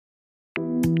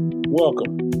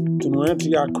Welcome to New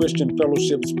Antioch Christian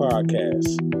Fellowship's podcast,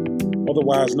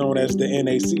 otherwise known as the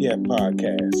NACF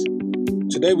podcast.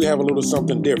 Today we have a little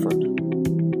something different.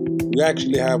 We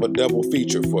actually have a double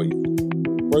feature for you.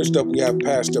 First up, we have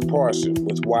Pastor Parson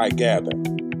with Why Gather.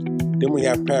 Then we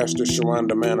have Pastor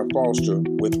Sharonda Manor Foster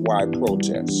with Why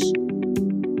Protest.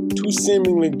 Two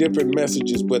seemingly different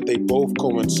messages, but they both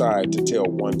coincide to tell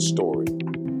one story.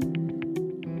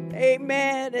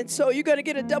 Amen. And so you're going to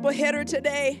get a double header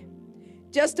today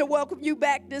just to welcome you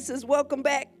back. This is Welcome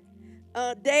Back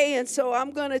Day. And so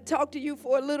I'm going to talk to you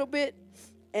for a little bit.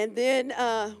 And then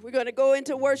we're going to go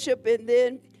into worship. And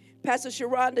then Pastor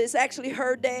Sharonda, it's actually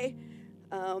her day.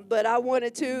 But I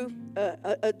wanted to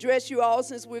address you all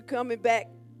since we're coming back.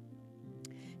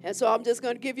 And so I'm just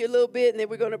going to give you a little bit. And then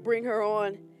we're going to bring her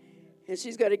on. And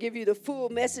she's going to give you the full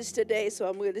message today.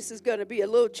 So this is going to be a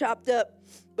little chopped up.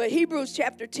 But Hebrews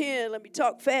chapter 10, let me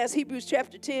talk fast. Hebrews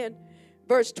chapter 10,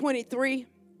 verse 23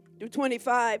 through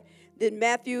 25. Then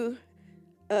Matthew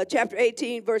chapter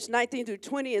 18, verse 19 through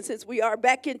 20. And since we are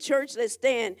back in church, let's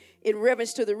stand in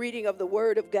reverence to the reading of the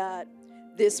word of God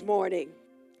this morning.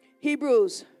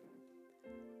 Hebrews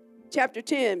chapter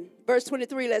 10, verse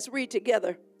 23. Let's read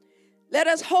together. Let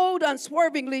us hold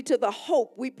unswervingly to the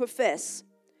hope we profess.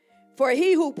 For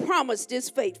he who promised is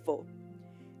faithful.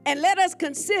 And let us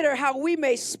consider how we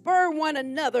may spur one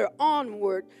another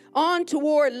on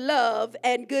toward love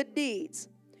and good deeds,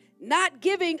 not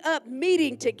giving up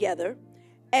meeting together,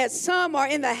 as some are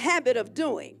in the habit of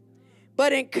doing,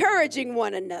 but encouraging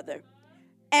one another,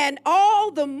 and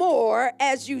all the more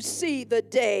as you see the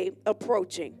day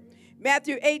approaching.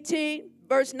 Matthew 18,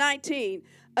 verse 19.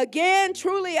 Again,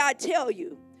 truly I tell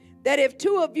you, that if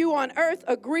two of you on earth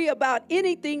agree about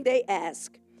anything they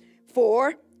ask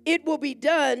for, it will be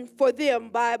done for them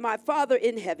by my Father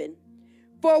in heaven.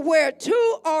 For where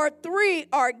two or three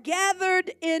are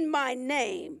gathered in my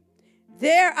name,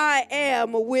 there I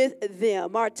am with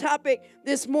them. Our topic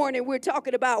this morning, we're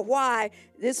talking about why.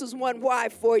 This is one why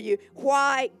for you.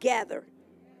 Why gather?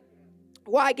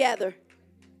 Why gather?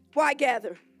 Why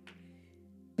gather?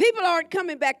 People aren't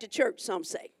coming back to church, some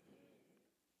say.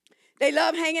 They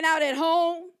love hanging out at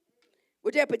home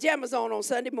with their pajamas on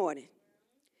Sunday morning.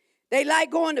 They like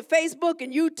going to Facebook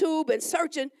and YouTube and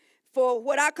searching for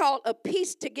what I call a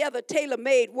pieced-together,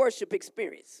 tailor-made worship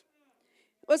experience.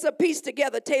 What's a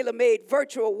pieced-together, tailor-made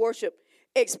virtual worship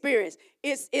experience?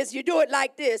 It's you do it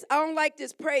like this. I don't like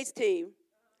this praise team,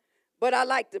 but I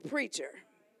like the preacher.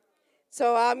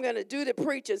 So I'm going to do the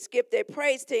preacher, skip their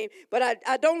praise team. But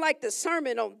I don't like the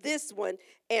sermon on this one.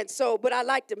 But I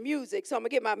like the music. So I'm going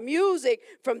to get my music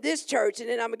from this church, and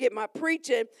then I'm going to get my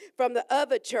preaching from the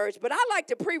other church. But I like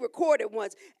the pre-recorded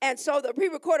ones. And so the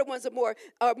pre-recorded ones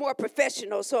are more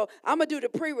professional. So I'm going to do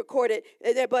the pre-recorded.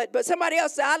 But somebody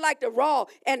else said, I like the raw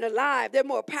and the live. They're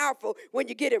more powerful when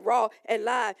you get it raw and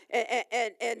live.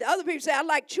 And the other people say, I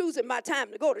like choosing my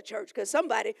time to go to church because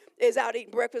somebody is out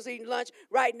eating breakfast, eating lunch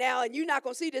right now, and you're not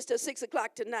going to see this till 6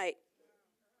 o'clock tonight.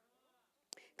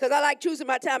 Because I like choosing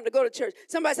my time to go to church.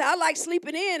 Somebody said, I like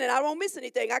sleeping in and I won't miss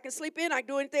anything. I can sleep in, I can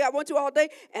do anything I want to all day,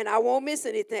 and I won't miss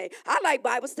anything. I like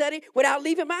Bible study without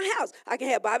leaving my house. I can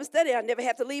have Bible study, I never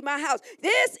have to leave my house.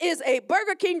 This is a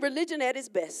Burger King religion at its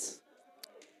best.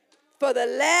 For the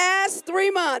last 3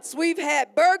 months, we've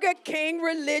had Burger King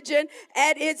religion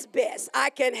at its best. I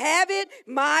can have it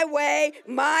my way,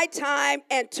 my time,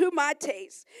 and to my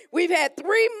taste. We've had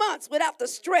 3 months without the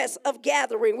stress of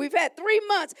gathering. We've had 3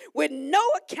 months with no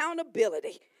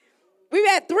accountability. We've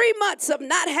had 3 months of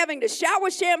not having to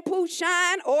shower, shampoo,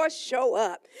 shine, or show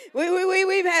up.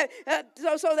 We've had,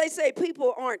 so they say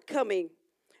people aren't coming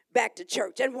back to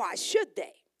church. And why should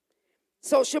they?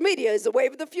 Social media is the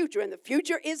wave of the future, and the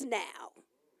future is now.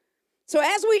 So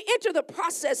as we enter the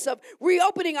process of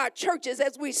reopening our churches,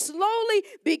 as we slowly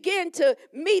begin to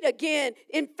meet again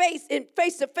in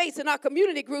face-to-face in our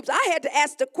community groups, I had to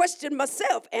ask the question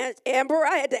myself, Amber,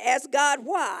 I had to ask God,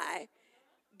 why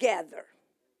gather?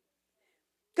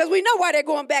 Because we know why they're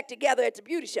going back together at the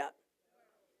beauty shop.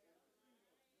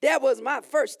 That was my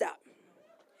first stop.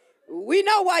 We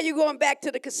know why you're going back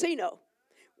to the casino.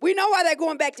 We know why they're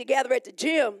going back together at the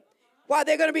gym, why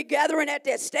they're going to be gathering at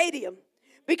that stadium.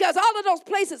 Because all of those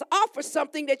places offer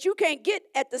something that you can't get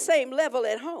at the same level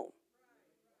at home.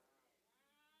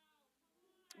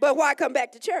 But why come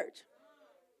back to church?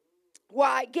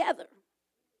 Why gather?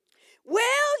 Well,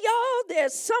 y'all,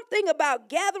 there's something about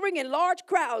gathering in large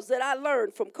crowds that I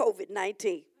learned from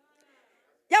COVID-19.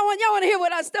 Y'all want to hear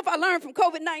what stuff I learned from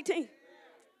COVID-19?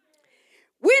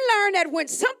 We learned that when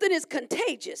something is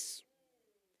contagious,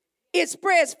 it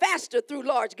spreads faster through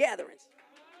large gatherings.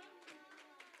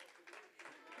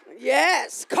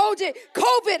 Yes,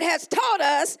 COVID has taught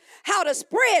us how to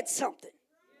spread something.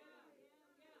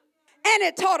 And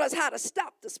it taught us how to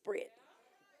stop the spread.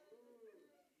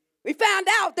 We found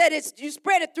out that you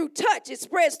spread it through touch. It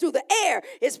spreads through the air.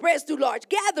 It spreads through large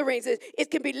gatherings.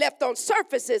 It can be left on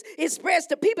surfaces. It spreads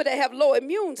to people that have low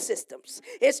immune systems.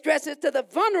 It stresses to the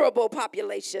vulnerable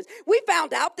populations. We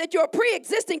found out that your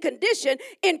pre-existing condition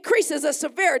increases the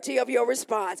severity of your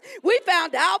response. We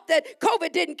found out that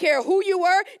COVID didn't care who you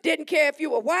were, didn't care if you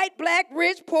were white, black,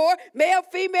 rich, poor, male,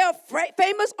 female,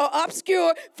 famous or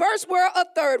obscure, first world or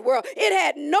third world. It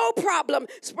had no problem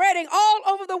spreading all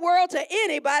over the world to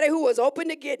anybody who was open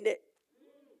to getting it.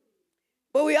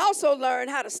 But we also learned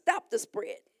how to stop the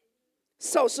spread.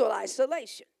 Social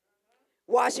isolation,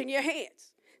 washing your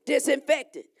hands,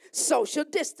 disinfectant, social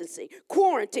distancing,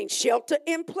 quarantine, shelter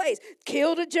in place,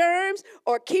 kill the germs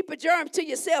or keep a germ to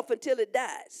yourself until it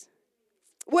dies.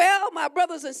 Well, my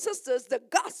brothers and sisters, the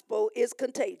gospel is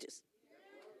contagious.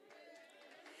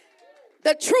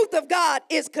 The truth of God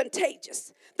is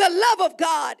contagious. The love of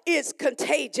God is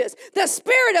contagious. The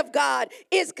Spirit of God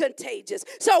is contagious.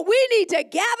 So we need to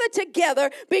gather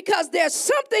together because there's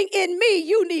something in me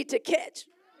you need to catch.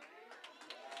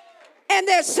 And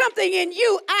there's something in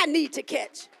you I need to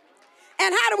catch.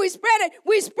 And how do we spread it?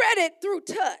 We spread it through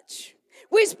touch.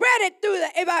 We spread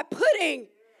it by putting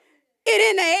it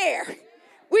in the air.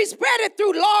 We spread it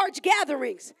through large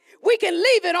gatherings. We can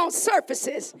leave it on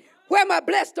surfaces. Where my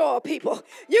blessed oil people.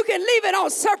 You can leave it on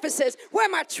surfaces. Where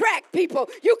my track people.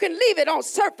 You can leave it on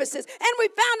surfaces. And we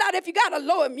found out if you got a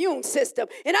low immune system.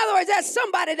 In other words, that's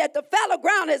somebody that the fallow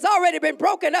ground has already been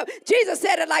broken up. Jesus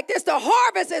said it like this: the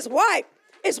harvest is white.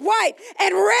 It's white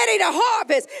and ready to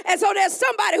harvest. And so there's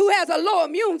somebody who has a low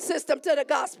immune system to the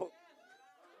gospel.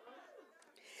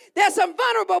 There's some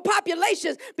vulnerable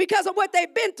populations because of what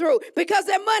they've been through, because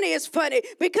their money is funny,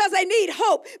 because they need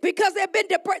hope, because they've been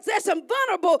depressed. There's some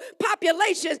vulnerable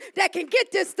populations that can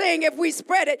get this thing if we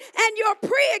spread it. And your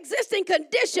pre-existing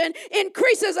condition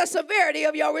increases the severity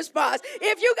of your response.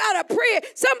 If you got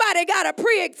somebody got a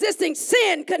pre-existing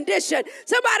sin condition,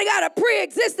 somebody got a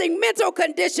pre-existing mental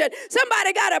condition,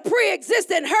 somebody got a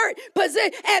pre-existing hurt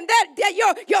position, and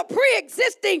that your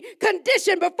pre-existing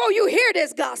condition before you hear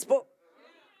this gospel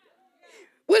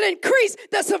will increase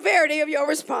the severity of your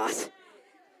response.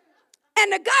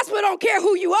 And the gospel don't care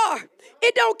who you are.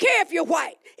 It don't care if you're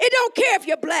white. It don't care if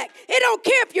you're black. It don't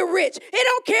care if you're rich. It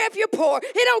don't care if you're poor.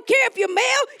 It don't care if you're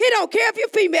male. It don't care if you're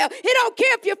female. It don't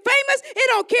care if you're famous. It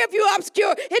don't care if you're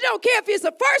obscure. It don't care if it's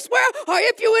the first world or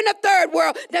if you're in the third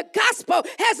world. The gospel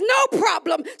has no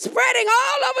problem spreading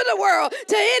all over the world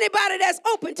to anybody that's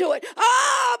open to it.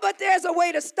 Oh, but there's a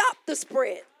way to stop the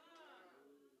spread.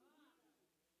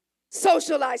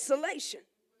 Social isolation.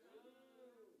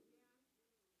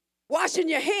 Washing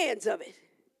your hands of it.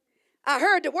 I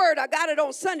heard the word, I got it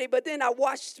on Sunday, but then I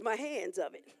washed my hands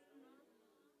of it.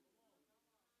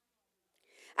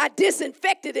 I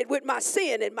disinfected it with my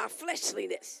sin and my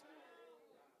fleshliness.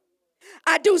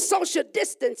 I do social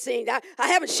distancing. I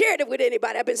haven't shared it with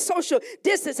anybody. I've been social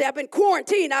distancing. I've been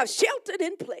quarantined. I've sheltered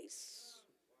in place.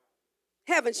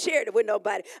 Haven't shared it with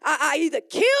nobody. I either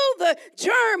killed the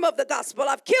germ of the gospel,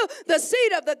 I've killed the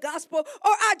seed of the gospel,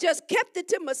 or I just kept it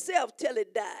to myself till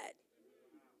it died.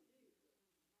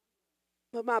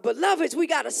 But my beloveds, we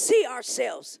got to see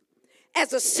ourselves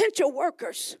as essential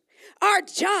workers. Our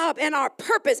job and our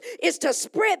purpose is to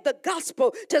spread the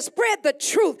gospel, to spread the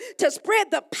truth, to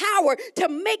spread the power, to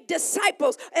make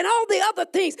disciples, and all the other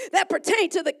things that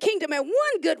pertain to the kingdom. And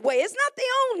one good way, it's not the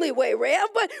only way, Rev,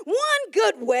 but one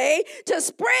good way to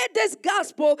spread this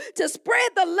gospel, to spread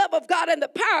the love of God and the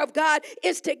power of God,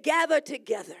 is to gather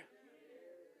together.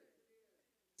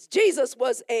 Jesus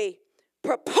was a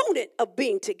proponent of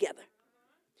being together.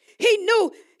 He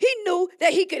knew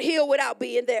that he could heal without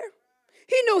being there.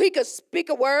 He knew he could speak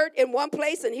a word in one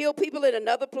place and heal people in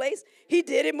another place. He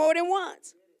did it more than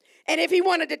once. And if he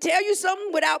wanted to tell you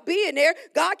something without being there,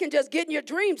 God can just get in your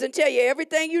dreams and tell you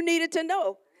everything you needed to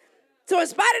know. So in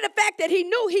spite of the fact that he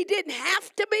knew he didn't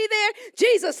have to be there,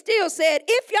 Jesus still said,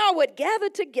 if y'all would gather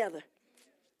together,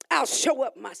 I'll show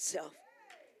up myself.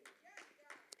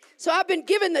 So I've been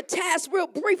given the task real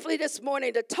briefly this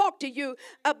morning to talk to you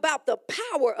about the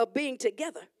power of being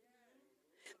together.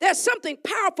 There's something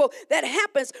powerful that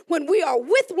happens when we are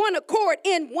with one accord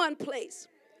in one place.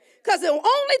 Because the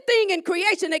only thing in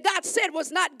creation that God said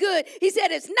was not good, he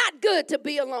said it's not good to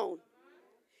be alone.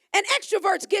 And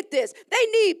extroverts get this. They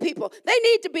need people. They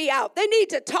need to be out. They need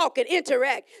to talk and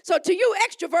interact. So to you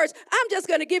extroverts, I'm just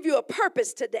going to give you a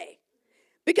purpose today.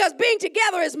 Because being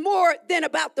together is more than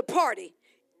about the party.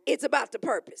 It's about the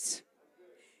purpose.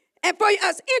 And for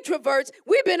us introverts,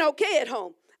 we've been okay at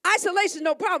home. Isolation,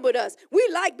 no problem with us. We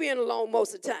like being alone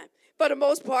most of the time. For the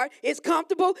most part, it's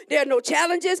comfortable. There are no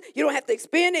challenges. You don't have to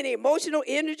expend any emotional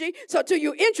energy. So to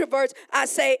you introverts, I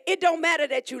say, it don't matter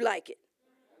that you like it.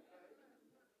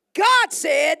 God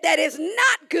said that it's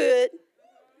not good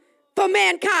for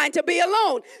mankind to be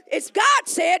alone. It's God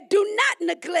said, do not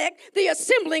neglect the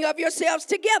assembling of yourselves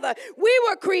together. We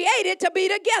were created to be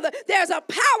together. There's a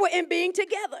power in being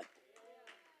together.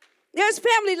 There's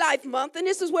Family Life Month, and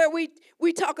this is where we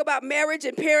talk about marriage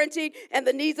and parenting and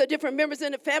the needs of different members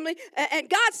in the family. And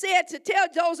God said to tell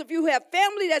those of you who have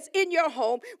family that's in your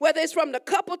home, whether it's from the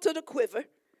couple to the quiver.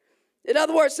 In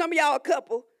other words, some of y'all a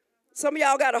couple, some of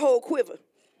y'all got a whole quiver.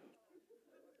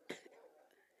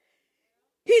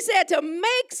 He said to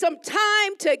make some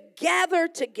time to gather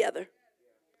together.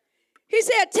 He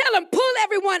said, tell them, pull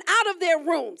everyone out of their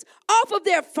rooms, off of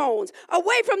their phones,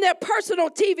 away from their personal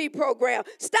TV program.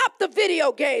 Stop the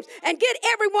video games and get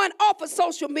everyone off of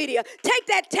social media. Take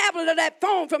that tablet or that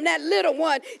phone from that little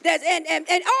one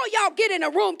and all y'all get in a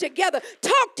room together.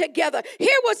 Talk together.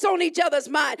 Hear what's on each other's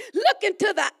mind. Look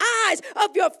into the eyes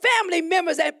of your family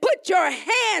members and put your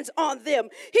hands on them.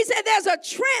 He said there's a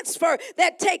transfer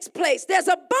that takes place. There's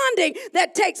a bonding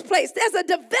that takes place. There's a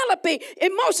developing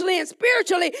emotionally and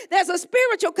spiritually. There's a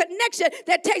spiritual connection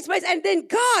that takes place, and then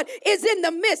God is in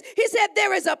the midst. He said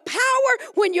there is a power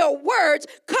when your words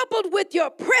coupled with your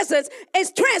presence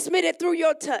is transmitted through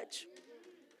your touch.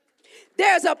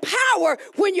 There's a power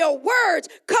when your words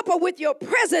couple with your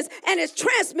presence and is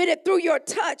transmitted through your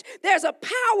touch. There's a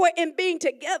power in being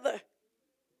together.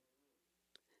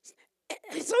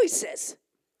 So he says,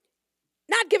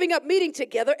 not giving up meeting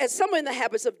together as some are in the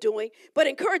habits of doing, but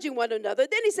encouraging one another.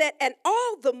 Then he said, and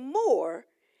all the more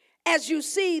as you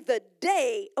see the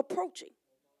day approaching.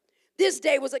 This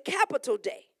day was a capital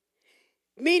day,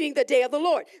 meaning the day of the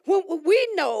Lord. We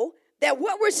know that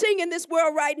what we're seeing in this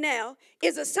world right now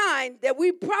is a sign that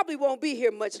we probably won't be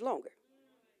here much longer.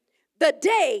 The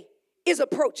day is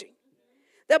approaching.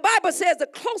 The Bible says the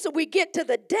closer we get to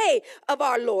the day of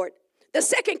our Lord, the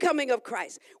second coming of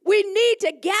Christ, we need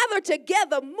to gather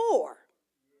together more,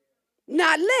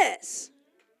 not less.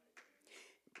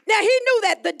 Now, he knew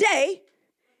that the day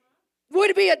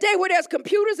would be a day where there's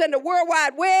computers and the World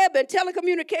Wide Web and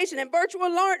telecommunication and virtual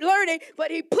learning,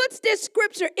 but he puts this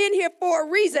scripture in here for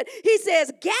a reason. He says,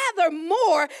 gather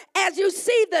more as you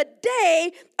see the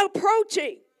day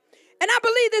approaching. And I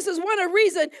believe this is one of the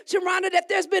reasons, Sharonda, that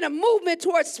there's been a movement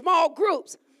towards small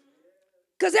groups.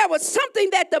 Because there was something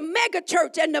that the mega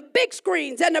church and the big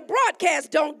screens and the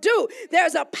broadcast don't do.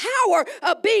 There's a power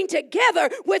of being together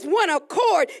with one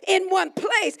accord in one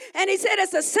place. And he said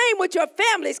it's the same with your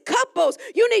families. Couples,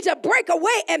 you need to break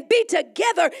away and be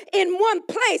together in one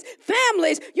place.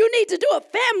 Families, you need to do a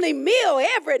family meal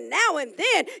every now and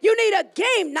then. You need a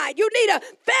game night. You need a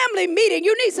family meeting.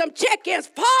 You need some check-ins.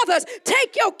 Fathers,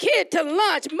 take your kid to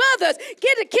lunch. Mothers,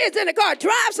 get the kids in the car,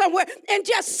 drive somewhere, and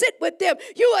just sit with them.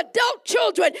 You adult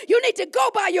children, you need to go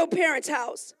by your parents'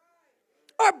 house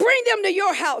or bring them to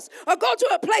your house or go to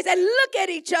a place and look at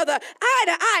each other eye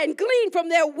to eye and glean from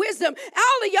their wisdom.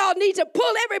 All of y'all need to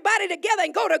pull everybody together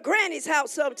and go to Granny's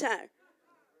house sometime.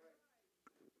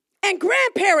 And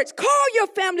grandparents, call your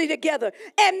family together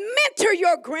and mentor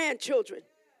your grandchildren.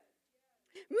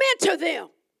 Mentor them.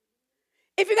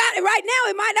 If you got it right now,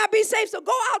 it might not be safe, so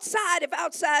go outside if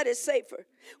outside is safer.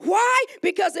 Why?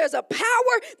 Because there's a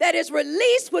power that is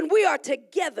released when we are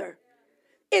together,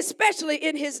 especially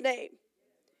in his name.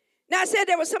 Now, I said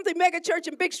there was something mega church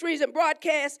and big screens and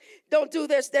broadcast don't do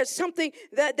this. There's something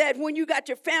that when you got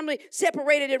your family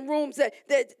separated in rooms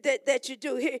that you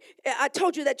do. Here, I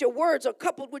told you that your words are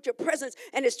coupled with your presence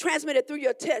and it's transmitted through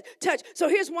your touch. So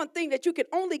here's one thing that you can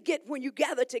only get when you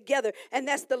gather together, and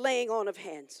that's the laying on of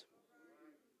hands.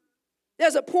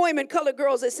 There's a poem in Colored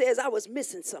Girls that says, I was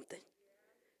missing something.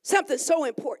 Something so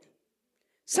important.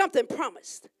 Something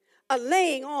promised. A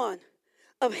laying on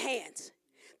of hands.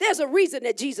 There's a reason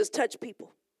that Jesus touched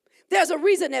people. There's a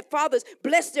reason that fathers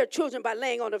blessed their children by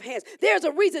laying on of hands. There's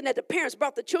a reason that the parents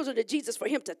brought the children to Jesus for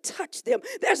him to touch them.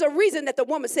 There's a reason that the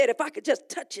woman said, if I could just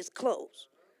touch his clothes.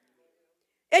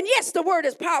 And yes, the word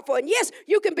is powerful. And yes,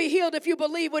 you can be healed if you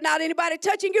believe without anybody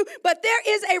touching you. But there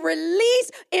is a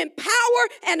release in power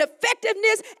and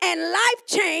effectiveness and life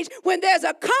change when there's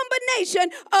a combination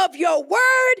of your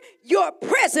word, your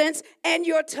presence, and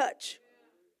your touch.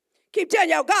 Keep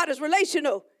telling y'all, God is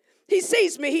relational. He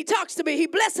sees me. He talks to me. He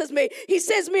blesses me. He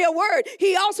sends me a word.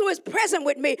 He also is present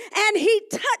with me. And he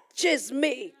touches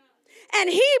me. And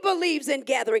he believes in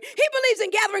gathering. He believes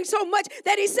in gathering so much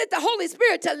that he sent the Holy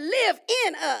Spirit to live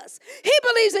in us. He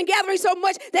believes in gathering so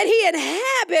much that he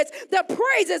inhabits the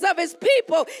praises of his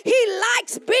people. He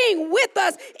likes being with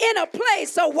us in a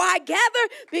place. So why gather?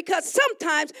 Because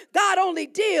sometimes God only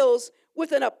deals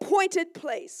with an appointed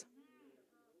place.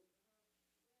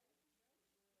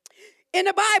 In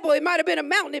the Bible, it might have been a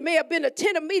mountain, it may have been a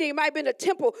tent of meeting, it might have been a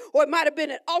temple, or it might have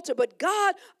been an altar, but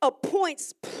God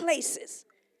appoints places.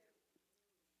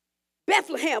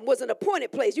 Bethlehem was an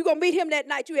appointed place. You're going to meet him that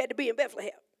night, you had to be in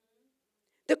Bethlehem.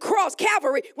 The cross,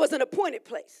 Calvary, was an appointed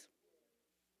place.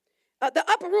 The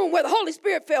upper room where the Holy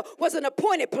Spirit fell was an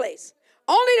appointed place.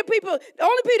 The only people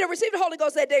that received the Holy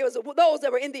Ghost that day was those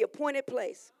that were in the appointed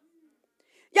place.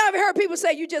 Y'all ever heard people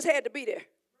say you just had to be there?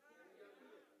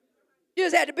 You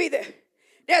just had to be there.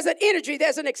 There's an energy,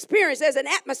 there's an experience, there's an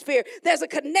atmosphere, there's a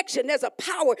connection, there's a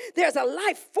power, there's a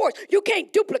life force. You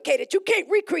can't duplicate it. You can't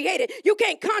recreate it. You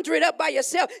can't conjure it up by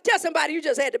yourself. Tell somebody you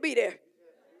just had to be there.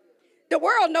 The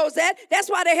world knows that. That's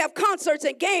why they have concerts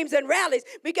and games and rallies,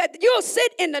 because you'll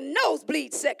sit in the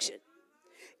nosebleed section,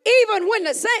 even when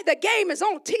the game is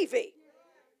on TV.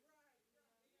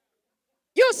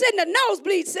 You'll sit in the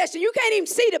nosebleed section. You can't even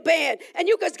see the band. And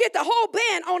you can get the whole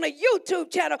band on a YouTube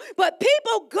channel. But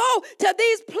people go to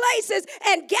these places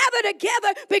and gather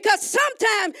together because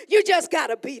sometimes you just got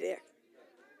to be there.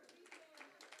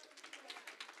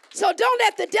 So don't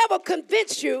let the devil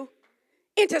convince you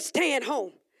into staying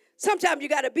home. Sometimes you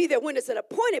got to be there when it's an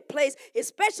appointed place,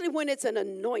 especially when it's an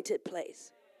anointed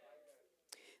place.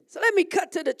 So let me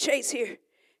cut to the chase here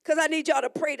because I need y'all to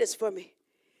pray this for me.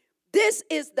 This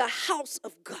is the house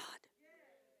of God.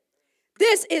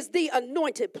 This is the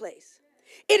anointed place.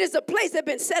 It is a place that's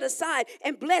been set aside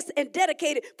and blessed and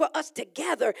dedicated for us to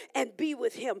gather and be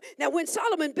with him. Now, when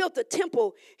Solomon built the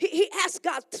temple, he asked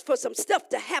God for some stuff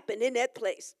to happen in that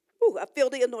place. Ooh, I feel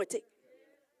the anointing.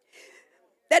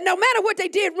 That no matter what they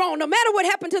did wrong, no matter what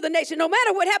happened to the nation, no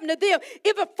matter what happened to them,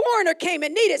 if a foreigner came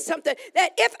and needed something,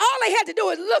 that if all they had to do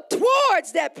is look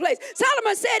towards that place.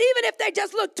 Solomon said, even if they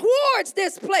just look towards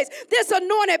this place, this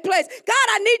anointed place, God,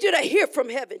 I need you to hear from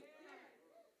heaven.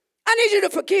 I need you to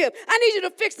forgive. I need you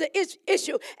to fix the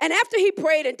issue. And after he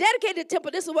prayed and dedicated the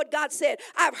temple, this is what God said.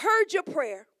 I've heard your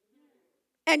prayer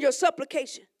and your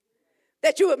supplication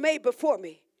that you have made before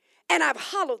me. And I've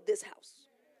hallowed this house.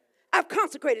 I've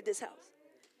consecrated this house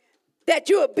that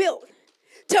you have built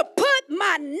to put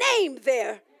my name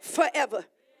there forever.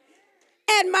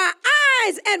 And my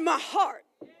eyes and my heart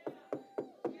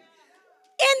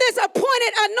in this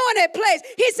appointed, anointed place.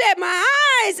 He said, my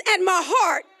eyes and my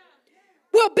heart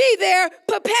will be there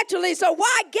perpetually. So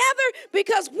why gather?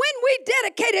 Because when we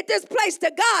dedicated this place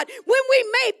to God, when we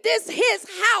made this his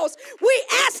house, we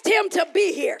asked him to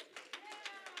be here.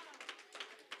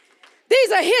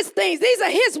 These are his things. These are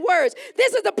his words.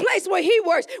 This is the place where he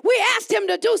works. We asked him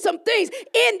to do some things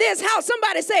in this house.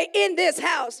 Somebody say, in this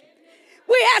house.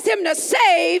 We asked him to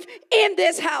save in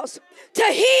this house, to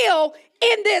heal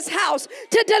in this house,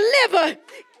 to deliver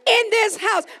in this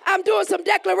house. I'm doing some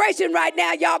declaration right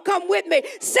now. Y'all come with me.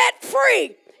 Set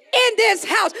free in this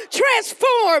house,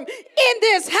 transform in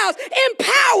this house,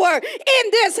 empower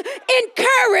in this,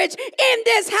 encourage in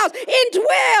this house,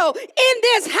 indwell in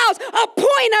this house,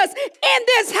 appoint us in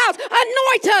this house,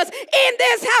 anoint us in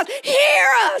this house, hear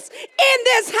us in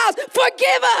this house,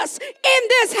 forgive us in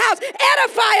this house,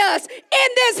 edify us in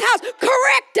this house,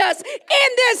 correct us in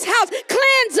this house,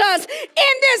 cleanse us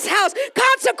in this house,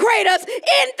 consecrate us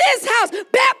in this house,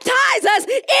 baptize us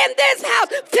in this house,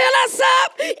 fill us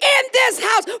up in this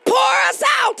house, pour us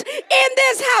out in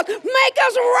this house. Make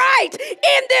us right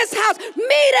in this house.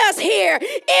 Meet us here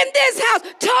in this house.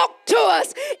 Talk to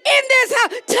us in this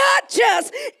house. Touch us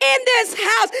in this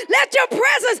house. Let your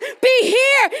presence be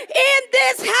here in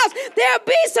this house. There'll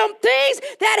be some things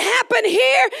that happen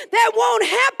here that won't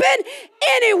happen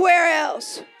anywhere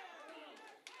else.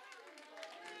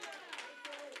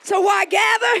 So why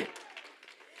gather?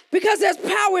 Because there's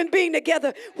power in being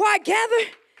together. Why gather?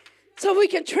 So we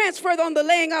can transfer on the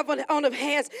laying on of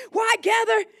hands. Why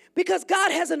gather? Because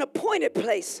God has an appointed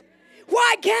place.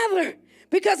 Why gather?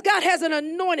 Because God has an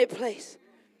anointed place.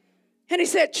 And he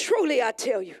said, truly I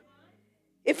tell you,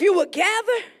 if you will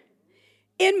gather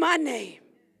in my name,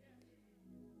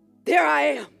 there I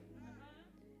am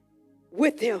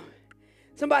with them.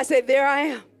 Somebody say, there I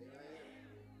am.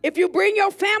 If you bring your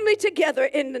family together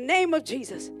in the name of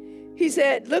Jesus, he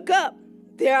said, look up,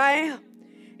 there I am.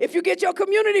 If you get your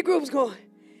community groups going,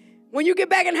 when you get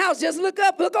back in the house, just look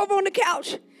up, look over on the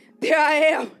couch. There I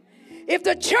am. If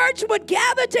the church would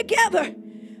gather together,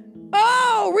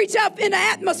 reach up in the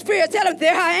atmosphere, tell them,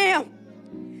 there I am.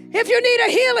 If you need a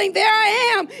healing, there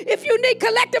I am. If you need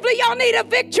collectively, y'all need a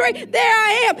victory, there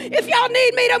I am. If y'all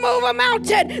need me to move a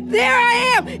mountain, there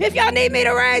I am. If y'all need me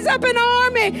to raise up an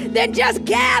army, then just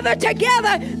gather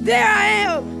together, there I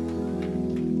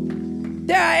am.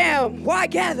 There I am. Why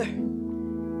gather?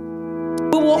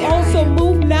 We will also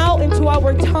move now into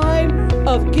our time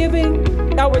of giving,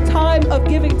 tithe.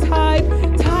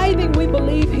 Tithing, we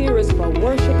believe here, is for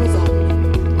worshipers only.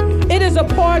 It is a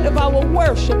part of our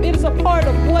worship. It is a part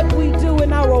of what we do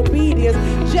in our obedience,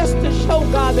 just to show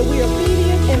God that we are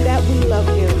obedient and that we love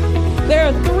Him. There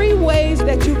are 3 ways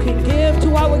that you can give.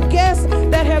 To our guests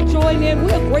that have joined in,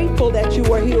 we are grateful that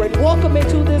you are here and welcome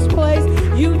into this place.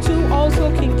 You too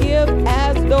also can give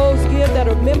as those give that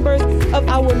are members of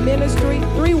our ministry.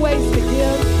 3 ways to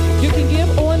give. You can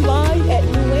give online at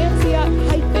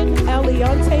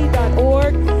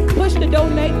nuancia-aliante.org. Push the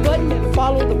donate button and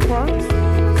follow the prompts.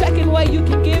 Second way you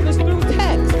can give is through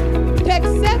text.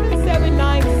 Text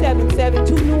 77977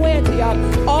 to New Antioch,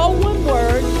 all one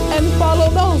word, and follow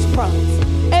those prompts.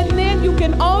 And then you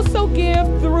can also give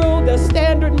through the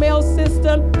standard mail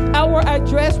system. Our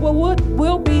address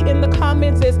will be in the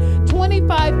comments. It's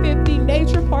 2550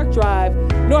 Nature Park Drive,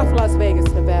 North Las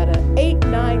Vegas, Nevada,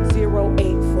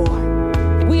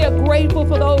 89084. We are grateful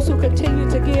for those who continue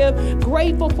to give,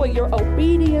 grateful for your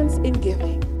obedience in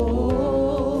giving.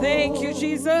 Thank you,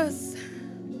 Jesus.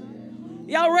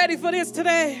 Y'all ready for this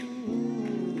today?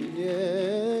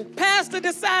 Yeah. Pastor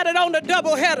decided on the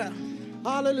doubleheader.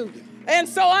 Hallelujah. And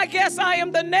so I guess I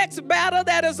am the next batter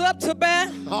that is up to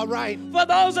bat. All right. For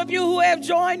those of you who have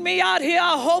joined me out here,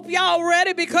 I hope y'all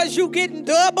ready, because you getting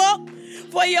double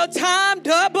for your time,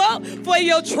 double for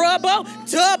your trouble,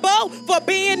 double for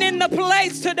being in the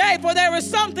place today. For there is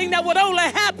something that would only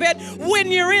happen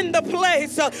when you're in the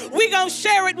place. We're going to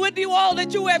share it with you all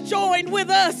that you have joined with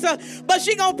us. But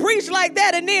she going to preach like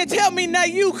that and then tell me, now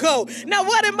you go. Now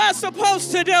what am I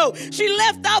supposed to do? She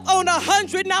left off on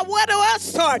 100. Now where do I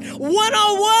start?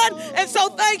 101? And so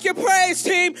thank you, praise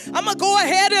team. I'm going to go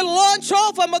ahead and launch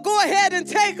off. I'm going to go ahead and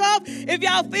take off. If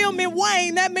y'all feel me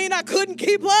wane, that means I couldn't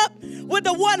keep up with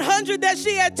the 100 that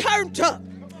she had turned up.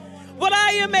 But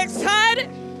I am excited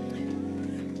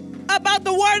about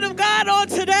the word of God on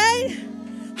today.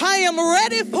 I am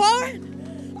ready for it.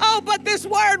 Oh, but this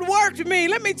word worked me.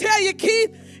 Let me tell you,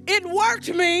 Keith, it worked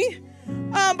me.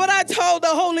 But I told the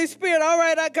Holy Spirit, all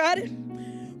right, I got it.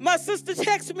 My sister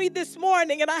texted me this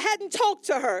morning, and I hadn't talked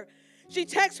to her. She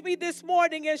texted me this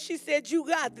morning, and she said, you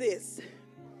got this.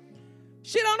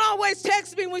 She don't always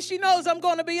text me when she knows I'm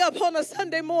going to be up on a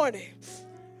Sunday morning.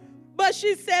 But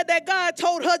she said that God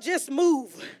told her, just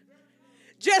move.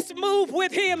 Just move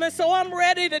with him. And so I'm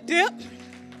ready to dip.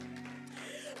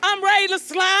 I'm ready to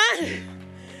slide.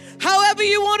 However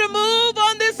you want to move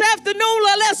on this afternoon,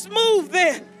 let's move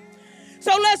then.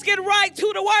 So let's get right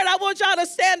to the word. I want y'all to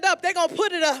stand up. They're going to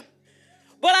put it up.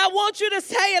 But I want you to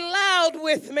say it loud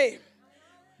with me.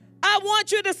 I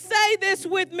want you to say this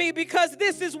with me, because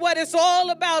this is what it's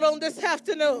all about on this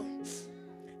afternoon.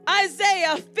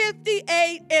 Isaiah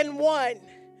 58:1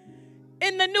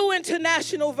 in the New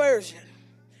International Version.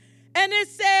 And it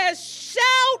says,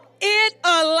 shout it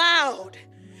aloud.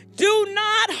 Do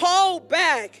not hold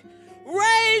back.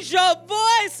 Raise your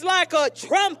voice like a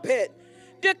trumpet.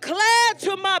 Declare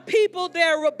to my people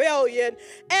their rebellion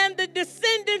and the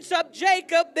descendants of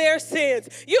Jacob their sins.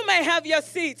 You may have your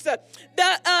seats. The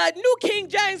New King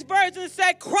James Version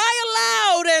said,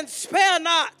 cry aloud and spare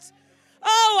not.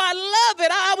 Oh, I love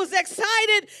it. I was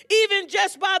excited even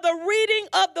just by the reading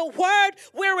of the word.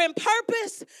 We're in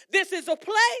purpose. This is a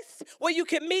place where you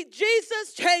can meet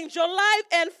Jesus, change your life,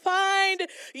 and find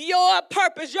your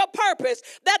purpose. Your purpose,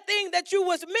 that thing that you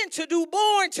was meant to do,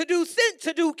 born to do, sent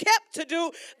to do, kept to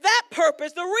do, that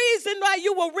purpose. The reason why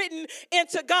you were written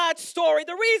into God's story,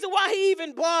 the reason why he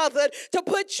even bothered to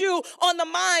put you on the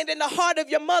mind and the heart of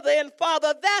your mother and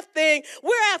father, that thing,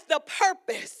 we're after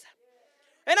purpose.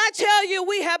 And I tell you,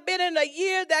 we have been in a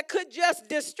year that could just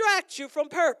distract you from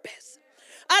purpose.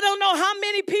 I don't know how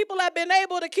many people have been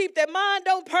able to keep their mind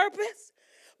on purpose,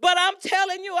 but I'm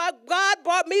telling you, God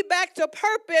brought me back to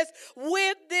purpose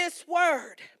with this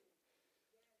word.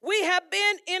 We have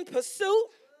been in pursuit.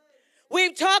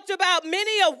 We've talked about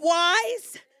many of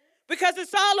whys, because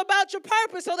it's all about your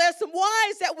purpose. So there's some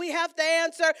whys that we have to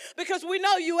answer, because we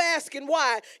know you asking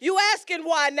why. You asking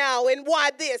why now, and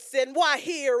why this, and why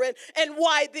here, and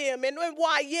why them, and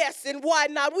why yes, and why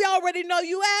not. We already know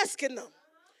you asking them.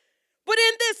 But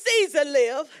in this season,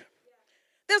 Liv,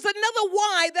 there's another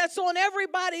why that's on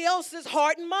everybody else's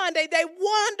heart and mind. They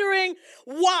wondering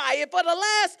why. And for the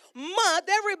last month,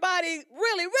 everybody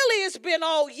really it's been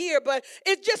all year, but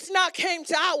it just not came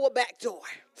to our back door.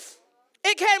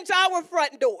 It came to our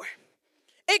front door.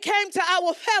 It came to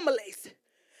our families.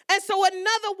 And so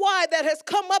another why that has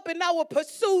come up in our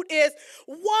pursuit is,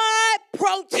 why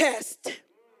protest?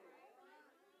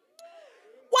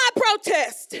 Why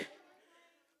protest?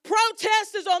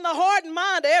 Protest is on the heart and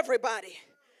mind of everybody.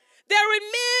 There are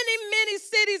many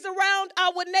cities around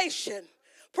our nation.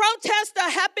 Protests are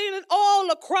happening all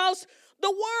across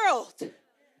the world.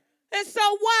 And so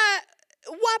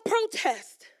why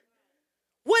protest?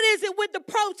 What is it with the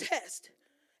protest?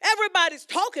 Everybody's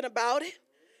talking about it.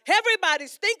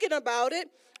 Everybody's thinking about it.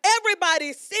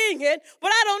 Everybody's seeing it.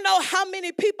 But I don't know how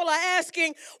many people are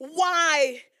asking,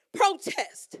 why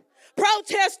protest?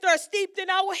 Protests are steeped in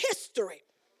our history.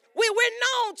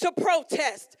 We're known to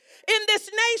protest in this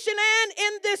nation and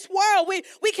in this world.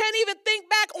 We can't even think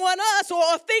back on us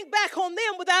or think back on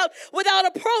them without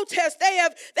a protest.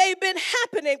 They've been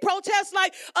happening. Protests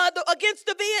like against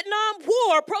the Vietnam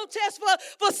War, protests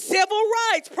for civil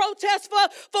rights, protests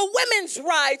for women's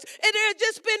rights. And there have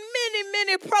just been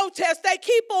many protests. They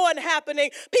keep on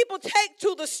happening. People take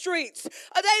to the streets.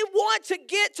 They want to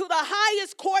get to the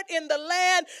highest court in the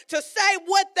land to say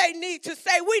what they need to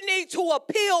say. We need to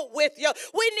appeal with you.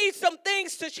 We need some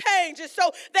things to change. And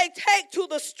so they take to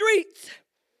the streets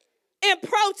in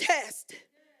protest.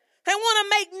 They want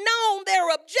to make known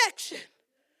their objection.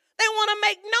 They want to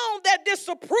make known their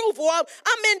disapproval.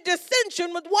 I'm in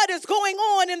dissension with what is going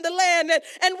on in the land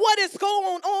and what is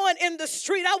going on in the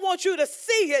street. I want you to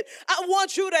see it. I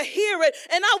want you to hear it.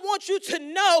 And I want you to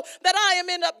know that I am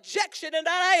in objection and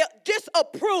that I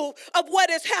disapprove of what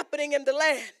is happening in the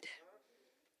land.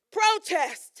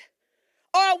 Protest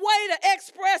are a way to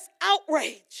express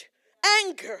outrage,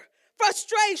 anger,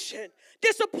 frustration,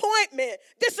 disappointment,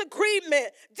 disagreement,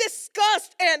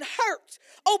 disgust, and hurt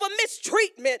over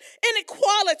mistreatment,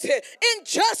 inequality,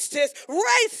 injustice,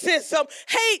 racism,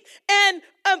 hate, and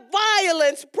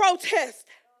violence. Protest.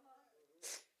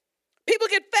 People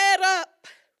get fed up.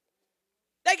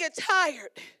 They get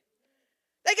tired.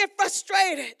 They get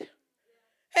frustrated.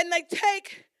 And they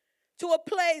take to a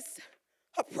place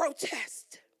of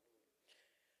protest.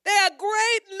 There are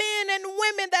great men and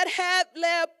women that have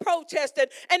led protested,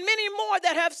 and many more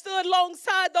that have stood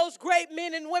alongside those great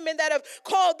men and women that have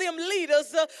called them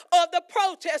leaders of the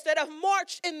protest, that have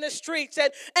marched in the streets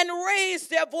and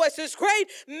raised their voices. Great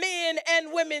men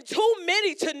and women, too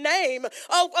many to name.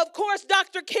 Of course,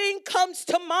 Dr. King comes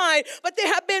to mind, but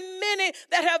there have been many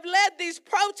that have led these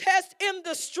protests in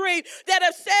the street that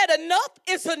have said enough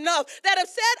is enough, that have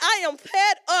said I am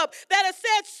fed up, that have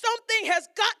said something has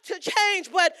got to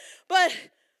change, but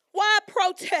why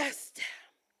protest?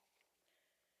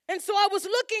 And so I was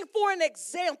looking for an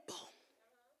example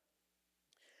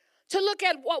to look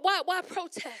at why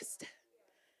protest.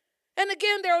 And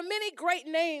again, there are many great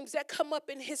names that come up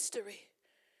in history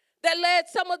that led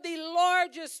some of the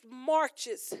largest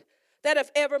marches that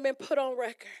have ever been put on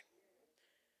record.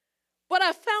 But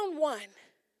I found one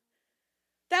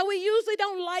that we usually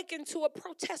don't liken to a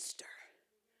protester.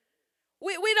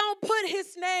 We don't put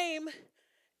his name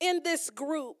in this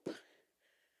group.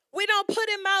 We don't put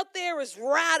him out there as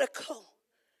radical.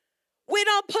 We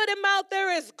don't put him out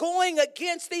there as going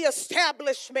against the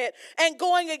establishment and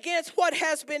going against what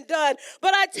has been done.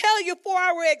 But I tell you, for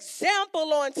our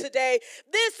example on today,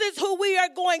 this is who we are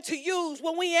going to use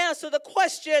when we answer the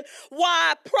question,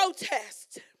 why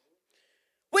protest?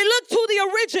 We look to the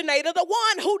originator, the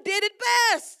one who did it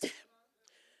best.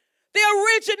 The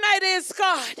originator is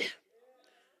God.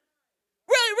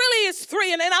 Really it's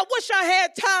three, and I wish I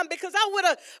had time because I would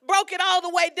have broke it all the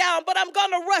way down, but I'm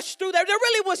going to rush through there. There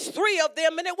really was three of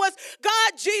them, and it was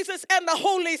God, Jesus, and the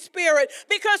Holy Spirit,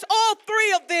 because all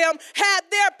three of them had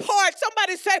their part.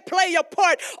 Somebody say, play your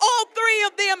part. All three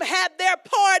of them had their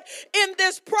part in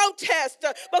this protest,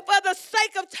 but for the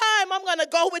sake of time, I'm going to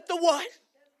go with the one,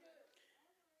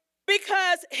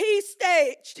 because he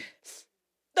staged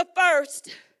the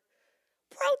first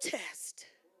protest.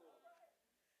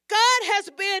 God has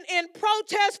been in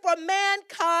protest for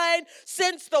mankind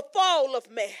since the fall of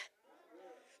man.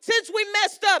 Since we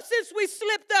messed up, since we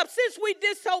slipped up, since we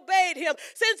disobeyed him,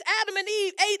 since Adam and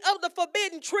Eve ate of the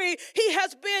forbidden tree, he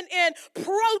has been in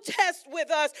protest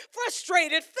with us,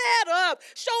 frustrated, fed up,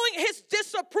 showing his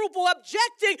disapproval,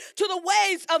 objecting to the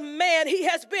ways of man. He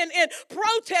has been in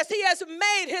protest. He has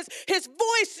made his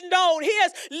voice known. He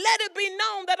has let it be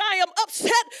known that I am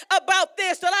upset about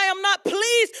this, that I am not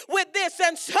pleased with this,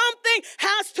 and something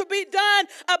has to be done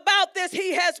about this. this,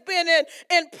 he has been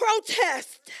in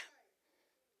protest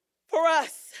for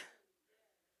us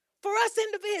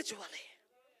individually.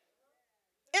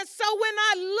 And so when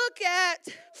I look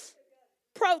at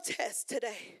protest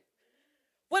today,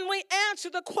 when we answer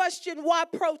the question, why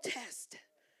protest?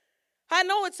 I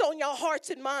know it's on your hearts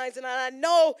and minds, and I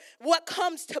know what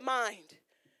comes to mind.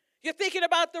 You're thinking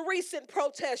about the recent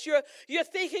protests. You're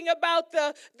thinking about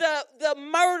the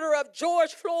murder of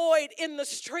George Floyd in the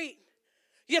street.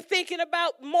 You're thinking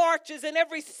about marches in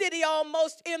every city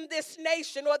almost in this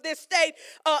nation or this state,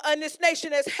 and this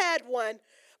nation has had one.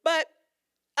 But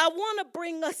I want to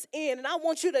bring us in, and I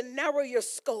want you to narrow your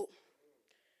scope.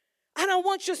 I don't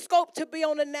want your scope to be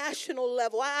on a national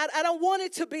level. I don't want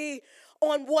it to be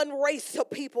on one race of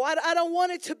people. I don't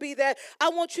want it to be that. I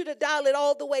want you to dial it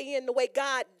all the way in the way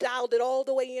God dialed it all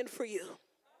the way in for you.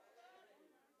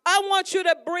 I want you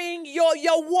to bring your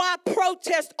why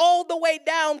protest all the way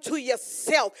down to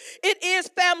yourself. It is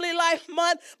Family Life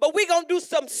Month, but we're going to do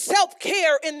some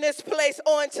self-care in this place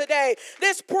on today.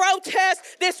 This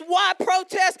protest, this why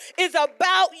protest is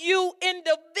about you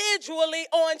individually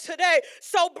on today.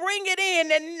 So bring it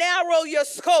in and narrow your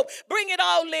scope. Bring it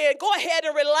all in. Go ahead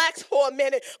and relax for a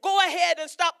minute. Go ahead and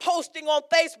stop posting on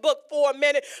Facebook for a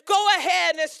minute. Go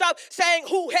ahead and stop saying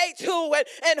who hates who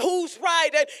and who's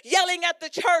right and yelling at the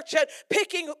church and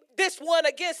picking this one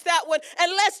against that one,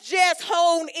 and let's just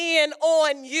hone in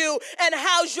on you. And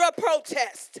how's your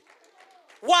protest?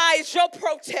 Why is your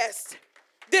protest?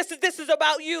 This is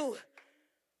about you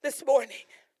this morning.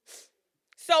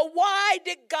 So why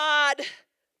did God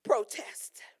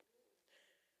protest?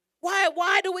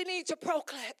 Why do we need to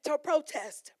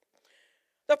protest?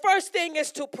 The first thing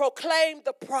is to proclaim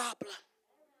the problem.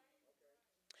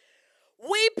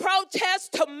 We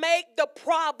protest to make the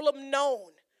problem known.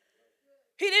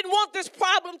 He didn't want this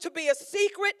problem to be a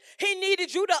secret. He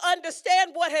needed you to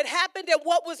understand what had happened and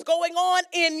what was going on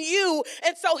in you.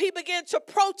 And so he began to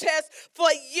protest for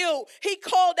you. He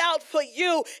called out for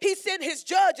you. He sent his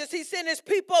judges. He sent his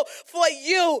people for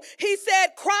you. He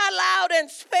said, cry loud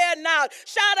and spare not.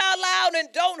 Shout out loud and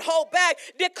don't hold back.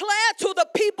 Declare to the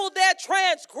people their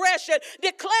transgression.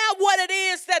 Declare what it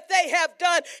is that they have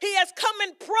done. He has come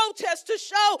in protest to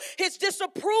show his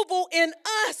disapproval in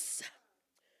us.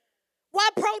 Why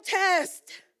protest?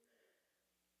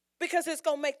 Because it's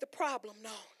going to make the problem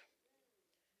known.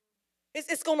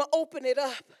 It's going to open it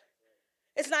up.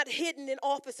 It's not hidden in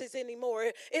offices anymore.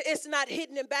 It's not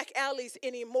hidden in back alleys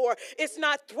anymore. It's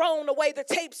not thrown away. The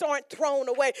tapes aren't thrown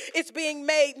away. It's being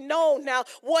made known now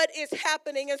what is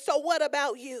happening. And so what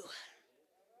about you?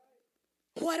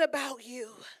 What about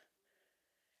you?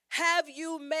 Have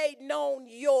you made known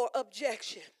your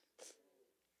objection?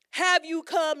 Have you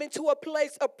come into a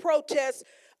place of protest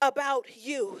about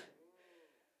you?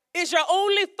 Is your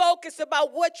only focus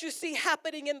about what you see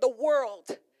happening in the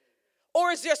world?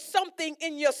 Or is there something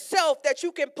in yourself that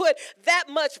you can put that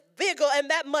much vigor and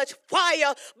that much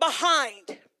fire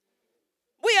behind?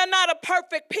 We are not a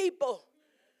perfect people.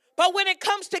 But when it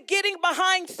comes to getting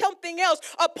behind something else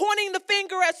or pointing the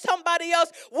finger at somebody else,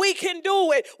 we can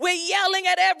do it. We're yelling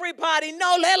at everybody.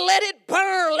 No, let it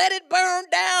burn. Let it burn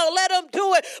down. Let them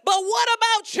do it. But what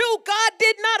about you? God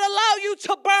did not allow you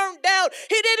to burn down.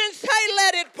 He didn't say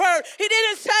let it burn. He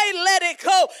didn't say let it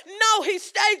go. No, he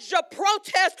staged a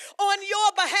protest on your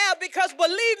behalf because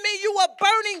believe me, you were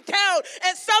burning down.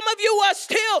 And some of you are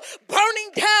still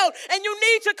burning down. And you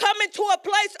need to come into a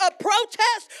place of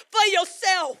protest for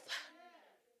yourself.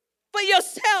 For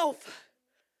yourself,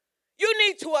 you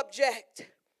need to object.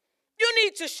 You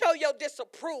need to show your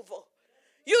disapproval.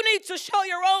 You need to show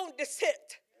your own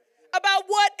dissent about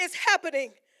what is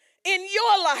happening in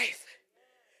your life.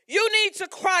 You need to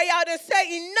cry out and say,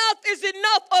 enough is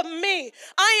enough of me.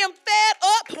 I am fed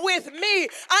up with me.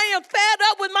 I am fed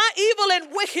up with my evil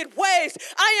and wicked ways.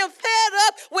 I am fed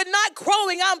up with not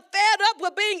growing. I'm fed up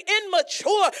with being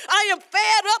immature. I am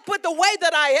fed up with the way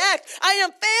that I act. I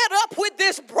am fed up with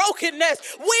this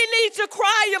brokenness. We need to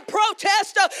cry and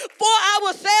protest for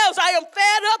ourselves. I am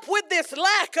fed up with this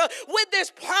lack, with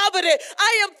this poverty.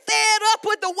 I am fed up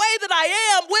with the way that I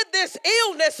am with this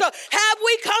illness. Have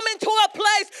we come into a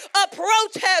place a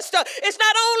protest? It's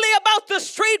not only about the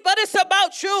street, but it's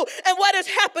about you and what is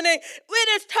happening. It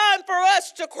is time for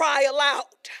us to cry aloud,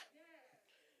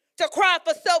 to cry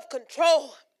for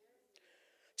self-control,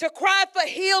 to cry for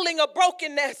healing of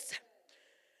brokenness.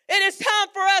 It is time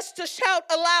for us to shout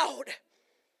aloud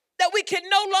that we can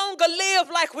no longer live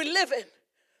like we're living,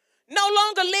 no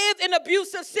longer live in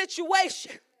abusive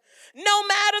situation, no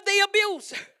matter the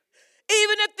abuser,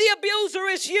 even if the abuser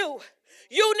is you.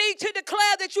 You need to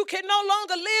declare that you can no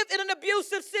longer live in an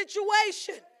abusive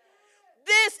situation.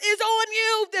 This is on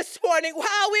you this morning.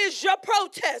 How is your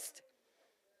protest?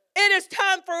 It is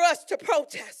time for us to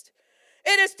protest.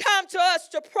 It is time for us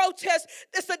to protest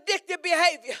this addictive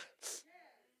behavior.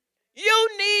 You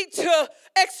need to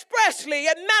expressly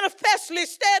and manifestly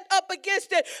stand up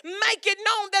against it. Make it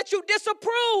known that you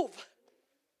disapprove.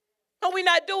 No, we're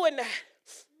not doing that.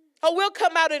 Or we'll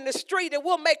come out in the street and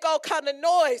we'll make all kind of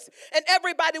noise and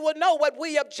everybody will know what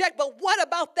we object. But what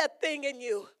about that thing in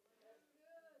you?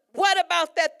 What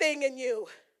about that thing in you?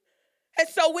 And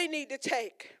so we need to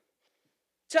take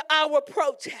to our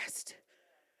protest,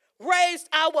 raise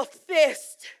our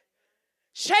fist,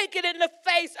 shake it in the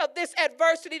face of this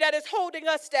adversity that is holding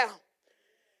us down,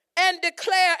 and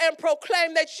declare and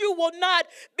proclaim that you will not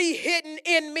be hidden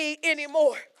in me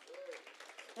anymore.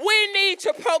 We need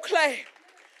to proclaim,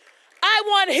 I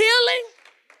want healing.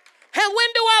 And when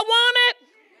do I want it?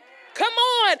 Come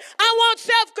on. I want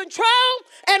self-control.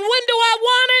 And when do I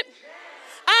want it?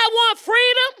 I want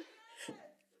freedom.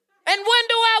 And when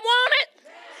do I want it?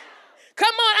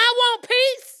 Come on. I want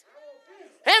peace.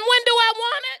 And when do I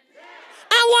want it?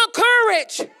 I want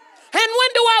courage. And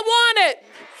when do I want it?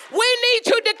 We need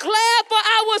to declare for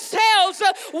ourselves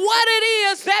what it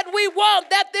is that we want,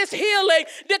 that this healing,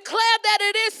 declare that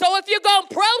it is so. If you're going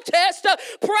to protest,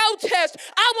 protest.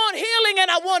 I want healing and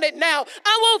I want it now.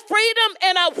 I want freedom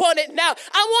and I want it now.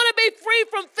 I want to be free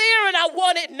from fear and I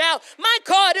want it now. My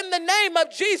God, in the name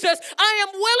of Jesus, I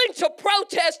am willing to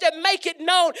protest and make it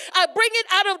known. I bring it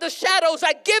out of the shadows.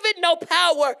 I give it no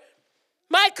power.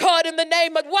 My God, in the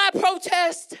name of, why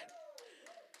protest?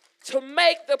 To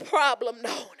make the problem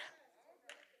known.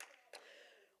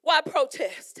 Why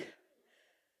protest?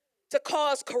 To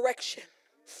cause correction.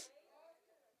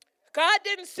 God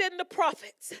didn't send the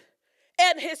prophets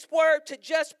and his word to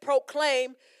just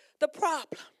proclaim the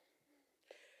problem.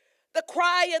 The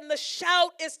cry and the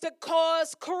shout is to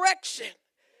cause correction.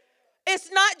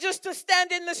 It's not just to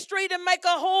stand in the street and make a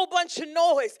whole bunch of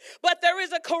noise, but there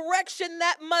is a correction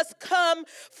that must come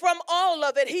from all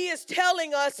of it. He is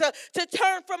telling us to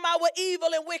turn from our evil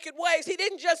and wicked ways. He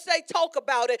didn't just say talk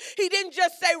about it. He didn't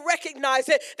just say recognize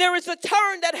it. There is a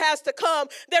turn that has to come.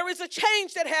 There is a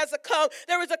change that has to come.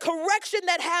 There is a correction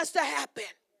that has to happen.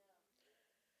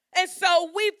 And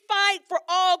so we fight for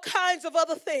all kinds of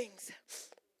other things.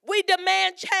 We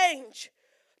demand change,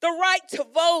 the right to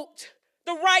vote,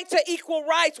 the right to equal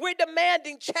rights. We're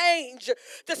demanding change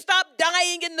to stop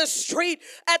dying in the street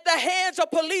at the hands of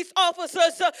police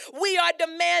officers. We are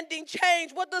demanding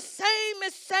change. Well, the same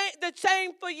is the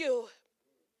same for you.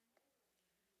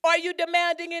 Are you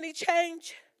demanding any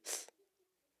change?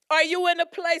 Are you in a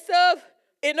place of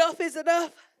enough is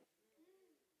enough?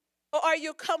 Or are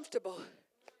you comfortable?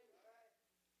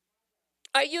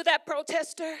 Are you that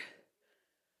protester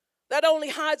that only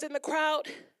hides in the crowd?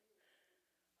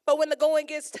 But when the going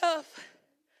gets tough,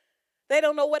 they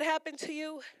don't know what happened to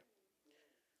you.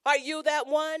 Are you that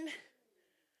one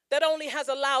that only has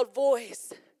a loud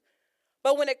voice,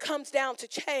 but when it comes down to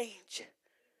change,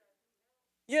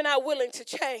 you're not willing to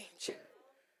change?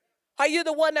 Are you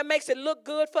the one that makes it look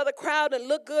good for the crowd and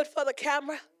look good for the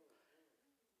camera?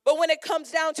 But when it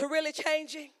comes down to really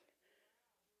changing,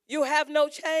 you have no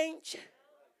change?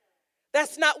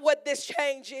 That's not what this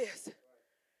change is.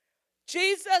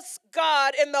 Jesus,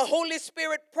 God, and the Holy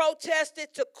Spirit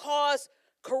protested to cause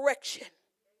correction.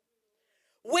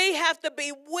 We have to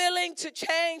be willing to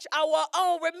change our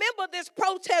own. Remember, this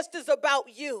protest is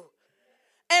about you.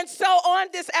 And so on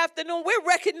this afternoon, we're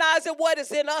recognizing what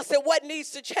is in us and what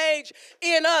needs to change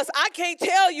in us. I can't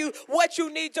tell you what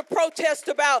you need to protest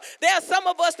about. There are some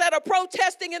of us that are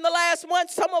protesting in the last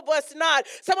month, some of us not.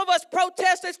 Some of us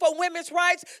protested for women's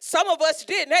rights, some of us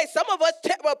didn't. Hey, some of us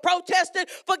protested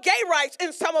for gay rights,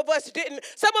 and some of us didn't.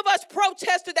 Some of us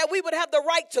protested that we would have the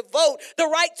right to vote, the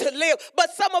right to live, but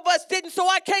some of us didn't. So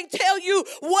I can't tell you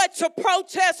what to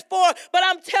protest for, but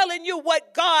I'm telling you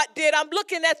what God did. I'm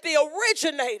looking at the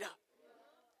originator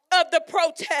of the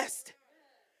protest.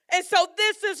 And so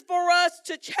this is for us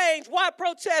to change. Why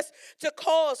protest? To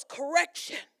cause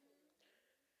correction.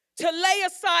 To lay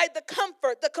aside the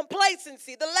comfort, the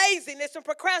complacency, the laziness and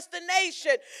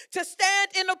procrastination. To stand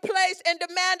in a place and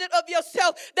demand it of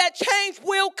yourself that change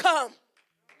will come.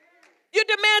 You're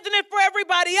demanding it for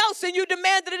everybody else and you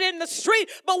demanded it in the street,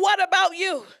 but what about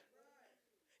you?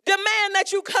 Demand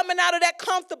that you're coming out of that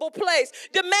comfortable place.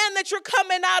 Demand that you're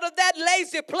coming out of that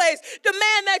lazy place.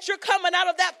 Demand that you're coming out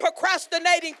of that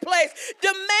procrastinating place.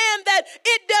 Demand that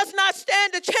it does not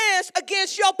stand a chance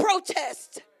against your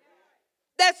protest.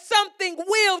 That something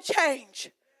will change.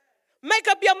 Make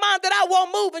up your mind that I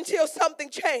won't move until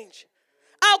something changes.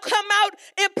 I'll come out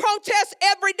and protest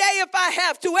every day if I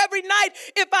have to, every night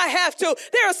if I have to.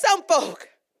 There are some folk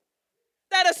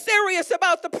that are serious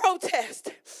about the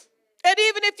protest. And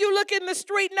even if you look in the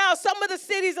street now, some of the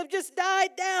cities have just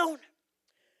died down.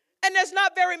 And there's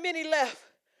not very many left.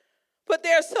 But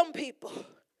there are some people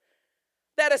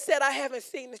that have said, I haven't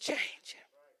seen the change.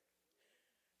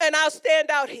 And I'll stand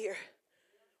out here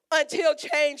until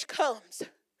change comes.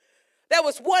 There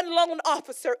was one lone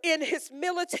officer in his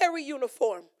military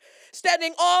uniform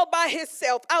standing all by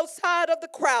himself outside of the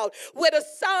crowd with a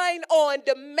sign on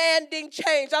demanding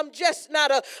change. I'm just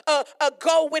not a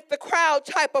go with the crowd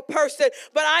type of person,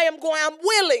 but I'm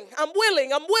willing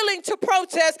to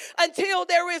protest until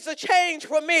there is a change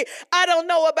for me. I don't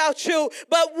know about you,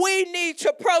 but we need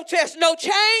to protest. No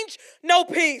change, no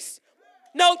peace.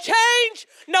 No change,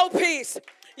 no peace.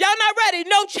 Y'all not ready?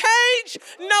 No change,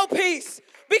 no peace.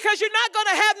 Because you're not going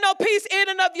to have no peace in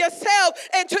and of yourself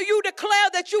until you declare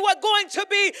that you are going to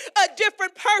be a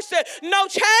different person. No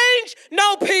change,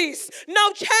 no peace.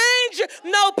 No change,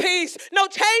 no peace. No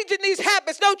change in these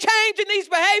habits. No change in these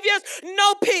behaviors.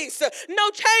 No peace. No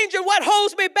change in what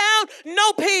holds me bound.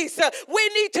 No peace. We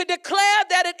need to declare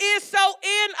that it is so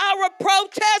in our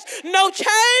protest. No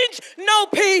change, no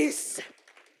peace.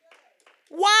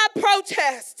 Why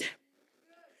protest?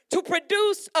 To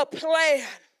produce a plan.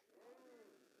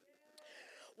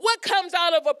 What comes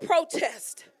out of a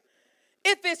protest,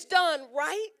 if it's done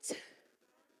right,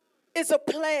 is a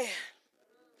plan.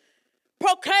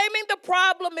 Proclaiming the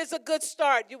problem is a good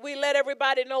start. We let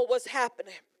everybody know what's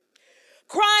happening.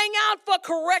 Crying out for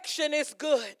correction is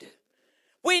good.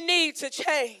 We need to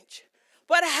change.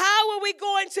 But how are we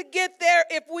going to get there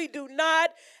if we do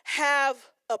not have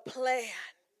a plan?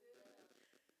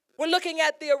 We're looking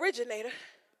at the originator.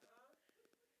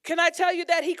 Can I tell you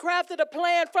that he crafted a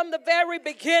plan from the very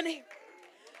beginning?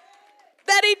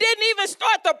 That he didn't even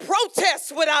start the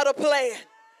protest without a plan.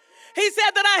 He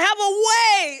said that I have a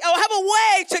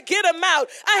way to get them out.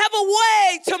 I have a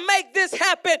way to make this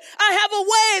happen. I have a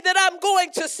way that I'm going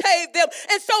to save them.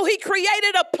 And so he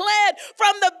created a plan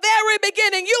from the very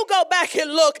beginning. You go back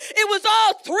and look. It was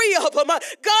all three of them,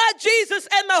 God, Jesus,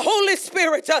 and the Holy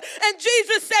Spirit. And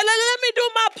Jesus said, let me do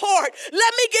my part.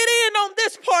 Let me get in on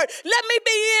this part. Let me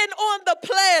be in on the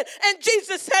plan. And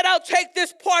Jesus said, I'll take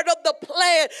this part of the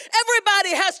plan.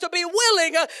 Everybody has to be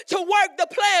willing to work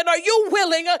the plan. Are you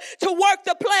willing to work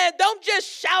the plan? Don't just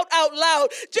shout out loud.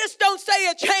 Just don't say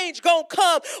a change gonna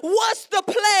come. What's the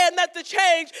plan that the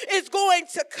change is going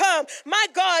to come? My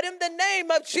God, in the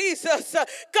name of Jesus,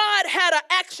 God had an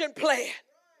action plan.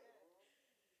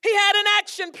 He had an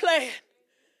action plan.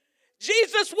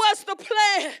 Jesus was the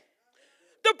plan.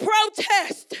 The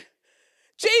protest.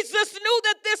 Jesus knew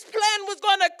that this plan was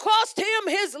going to cost him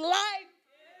his life.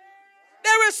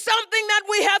 There is something that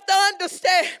we have to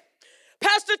understand.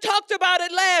 Pastor talked about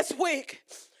it last week.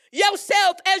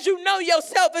 Yourself, as you know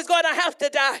yourself, is going to have to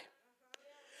die.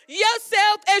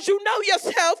 Yourself, as you know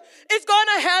yourself, is going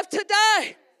to have to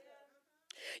die.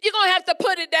 You're going to have to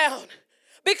put it down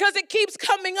because it keeps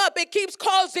coming up. It keeps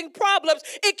causing problems.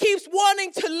 It keeps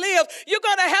wanting to live. You're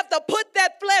going to have to put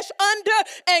that flesh under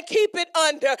and keep it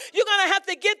under. You're going to have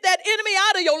to get that enemy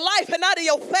out of your life and out of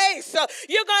your face.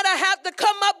 You're going to have to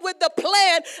come up with the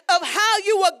plan of how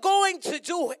you are going to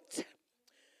do it.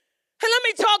 And let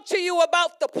me talk to you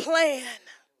about the plan.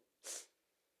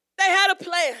 They had a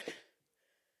plan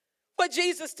for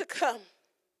Jesus to come,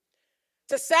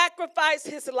 to sacrifice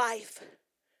his life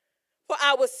for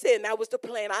our sin. That was the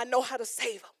plan. I know how to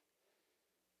save him.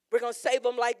 We're going to save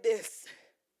him like this.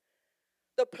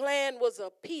 The plan was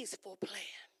a peaceful plan.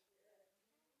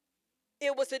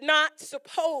 It was not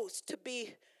supposed to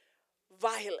be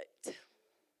violent.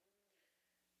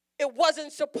 It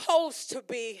wasn't supposed to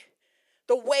be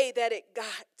the way that it got.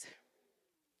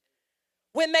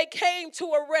 When they came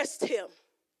to arrest him,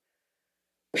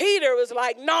 Peter was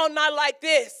like, no, not like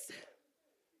this.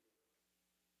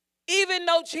 Even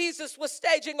though Jesus was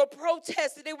staging a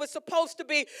protest and it was supposed to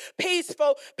be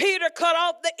peaceful, Peter cut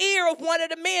off the ear of one of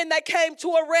the men that came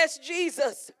to arrest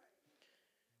Jesus.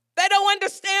 They don't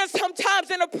understand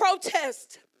sometimes in a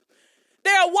protest,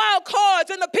 there are wild cards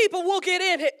and the people will get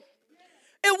in it.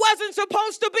 It wasn't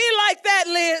supposed to be like that,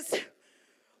 Liz.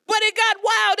 But it got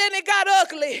wild and it got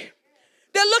ugly.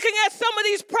 They're looking at some of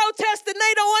these protests and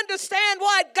they don't understand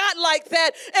why it got like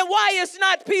that and why it's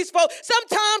not peaceful.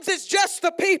 Sometimes it's just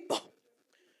the people.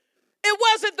 It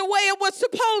wasn't the way it was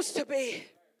supposed to be.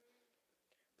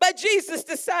 But Jesus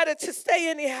decided to stay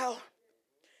anyhow.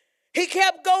 He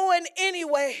kept going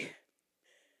anyway.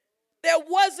 There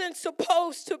wasn't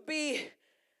supposed to be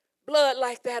blood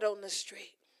like that on the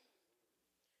street.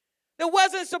 There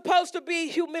wasn't supposed to be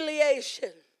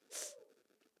humiliation.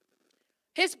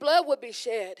 His blood would be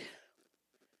shed,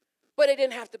 but it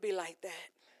didn't have to be like that.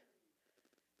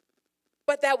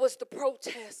 But that was the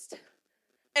protest.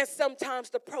 And sometimes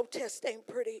the protest ain't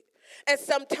pretty. And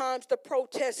sometimes the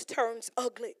protest turns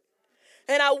ugly.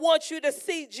 And I want you to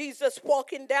see Jesus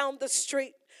walking down the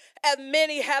street. And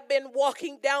many have been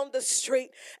walking down the street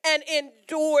and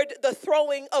endured the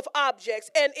throwing of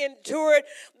objects and endured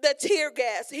the tear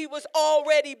gas. He was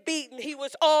already beaten. He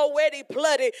was already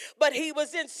bloody, but he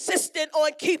was insistent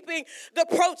on keeping the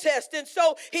protest. And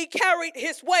so he carried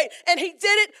his weight, and he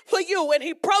did it for you, and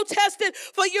he protested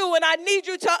for you. And I need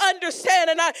you to understand,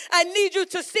 and I need you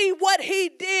to see what he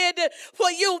did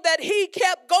for you, that he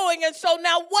kept going. And so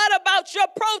now what about your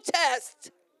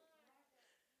protest?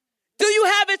 Do you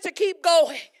have it to keep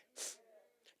going?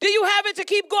 Do you have it to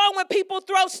keep going when people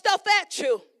throw stuff at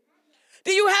you?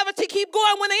 Do you have it to keep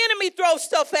going when the enemy throws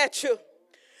stuff at you?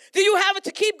 Do you have it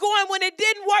to keep going when it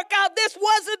didn't work out? This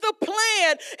wasn't the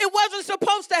plan. It wasn't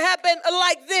supposed to happen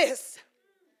like this.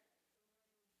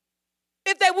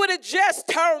 If they would have just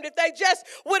turned, if they just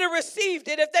would have received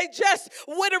it, if they just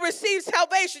would have received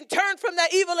salvation, turned from their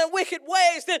evil and wicked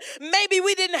ways, then maybe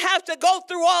we didn't have to go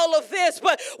through all of this.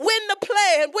 But when the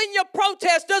plan, when your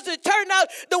protest doesn't turn out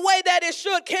the way that it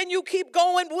should, can you keep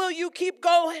going? Will you keep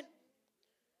going?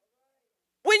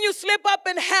 When you slip up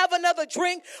and have another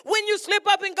drink, when you slip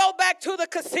up and go back to the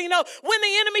casino, when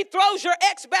the enemy throws your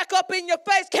ex back up in your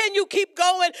face, can you keep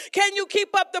going? Can you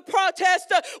keep up the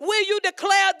protest? Will you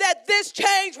declare that this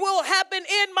change will happen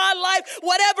in my life?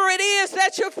 Whatever it is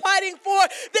that you're fighting for,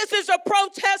 this is a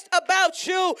protest about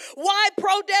you. Why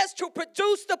protest? To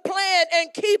produce the plan and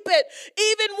keep it.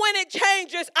 Even when it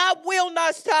changes, I will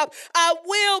not stop. I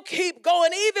will keep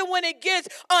going, even when it gets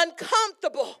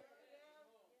uncomfortable.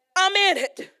 I'm in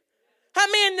it.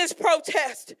 I'm in this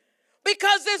protest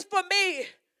because it's for me.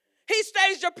 He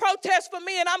staged a protest for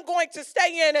me, and I'm going to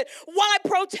stay in it. Why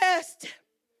protest?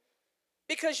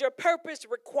 Because your purpose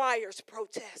requires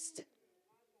protest.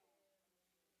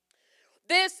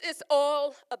 This is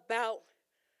all about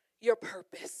your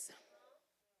purpose.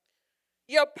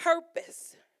 Your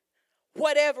purpose,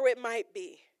 whatever it might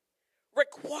be,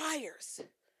 requires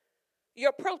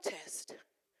your protest.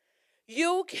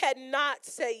 You cannot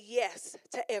say yes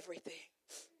to everything.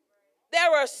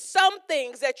 There are some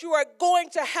things that you are going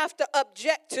to have to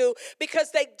object to because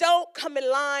they don't come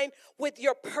in line with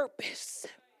your purpose.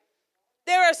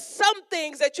 There are some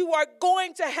things that you are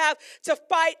going to have to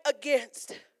fight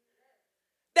against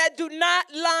that do not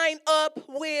line up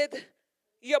with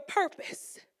your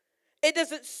purpose. It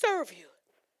doesn't serve you.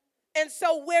 And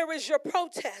so where is your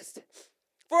protest?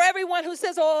 For everyone who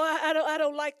says, oh, I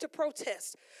don't like to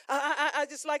protest. I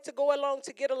just like to go along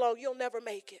to get along. You'll never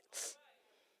make it.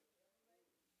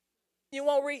 You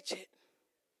won't reach it.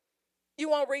 You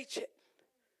won't reach it.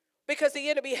 Because the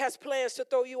enemy has plans to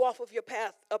throw you off of your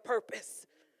path of purpose.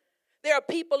 There are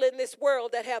people in this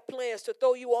world that have plans to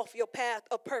throw you off your path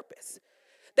of purpose.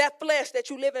 That flesh that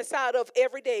you live inside of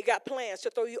every day got plans to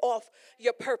throw you off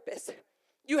your purpose.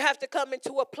 You have to come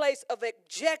into a place of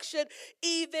objection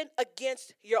even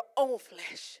against your own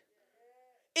flesh.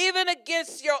 Even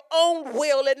against your own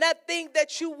will and that thing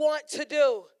that you want to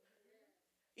do.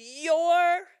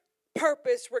 Your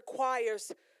purpose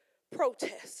requires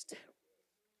protest.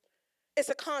 It's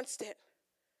a constant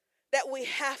that we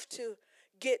have to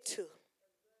get to.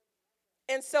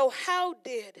 And so how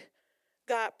did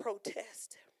God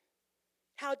protest?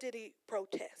 How did he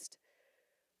protest?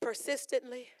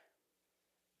 Persistently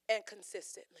and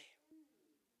consistently.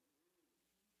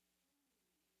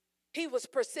 He was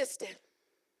persistent.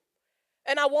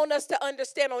 And I want us to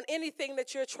understand on anything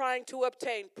that you're trying to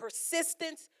obtain,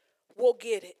 persistence will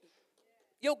get it.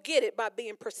 You'll get it by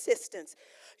being persistent.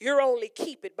 You'll only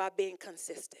keep it by being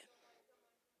consistent.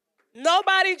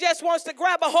 Nobody just wants to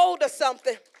grab a hold of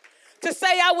something to say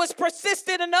I was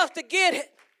persistent enough to get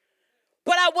it,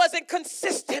 but I wasn't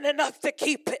consistent enough to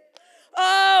keep it.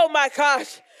 Oh my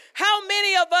gosh. How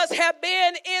many of us have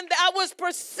been I was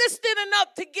persistent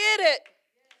enough to get it,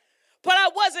 but I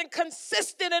wasn't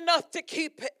consistent enough to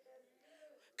keep it.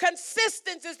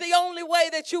 Consistency is the only way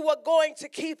that you are going to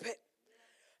keep it.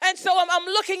 And so I'm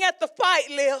looking at the fight,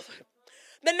 Liv.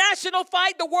 The national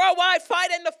fight, the worldwide fight,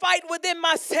 and the fight within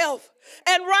myself.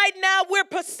 And right now we're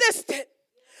persistent.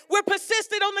 We're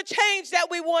persistent on the change that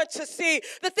we want to see,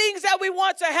 the things that we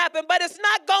want to happen, but it's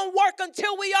not going to work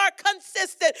until we are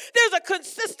consistent. There's a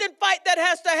consistent fight that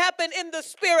has to happen in the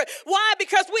spirit. Why?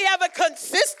 Because we have a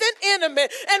consistent enemy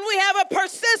and we have a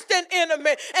persistent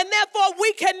enemy, and therefore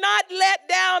we cannot let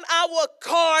down our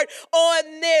guard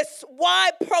on this.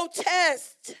 Why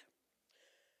protest?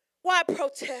 Why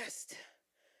protest?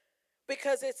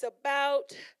 Because it's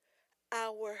about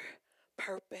our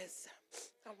purpose.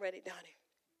 I'm ready, Donnie.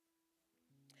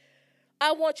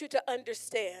 I want you to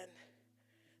understand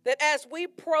that as we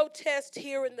protest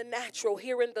here in the natural,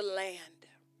 here in the land,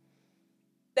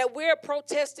 that we're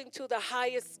protesting to the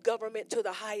highest government, to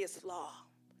the highest law,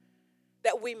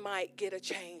 that we might get a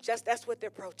change. That's what they're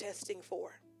protesting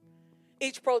for.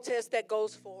 Each protest that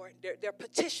goes forward, they're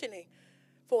petitioning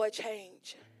for a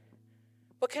change.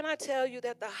 But can I tell you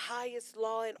that the highest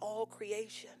law in all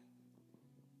creation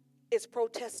is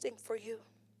protesting for you?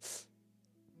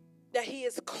 That he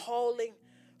is calling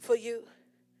for you?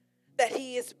 That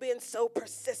he has been so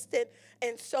persistent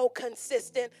and so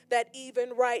consistent that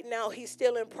even right now he's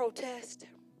still in protest?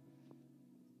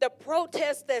 The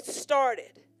protest that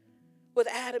started with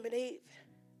Adam and Eve,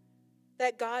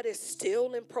 that God is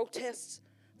still in protest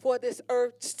for this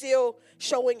earth, still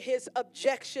showing his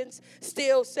objections,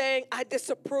 still saying, I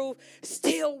disapprove,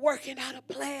 still working out a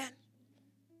plan.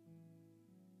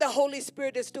 The Holy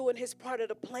Spirit is doing his part of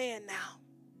the plan now,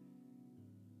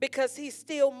 because he's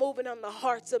still moving on the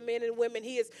hearts of men and women.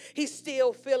 He's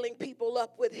still filling people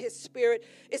up with his spirit.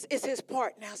 It's his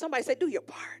part now. Somebody say, do your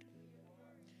part.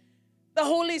 The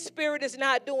Holy Spirit is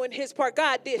not doing his part.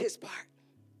 God did his part.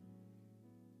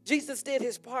 Jesus did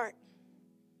his part.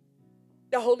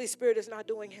 The Holy Spirit is not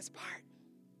doing his part.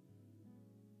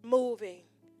 Moving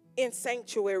in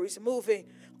sanctuaries, moving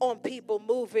on people,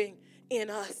 moving in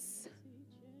us.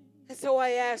 And so I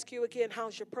ask you again,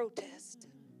 how's your protest?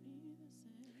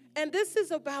 And this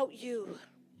is about you.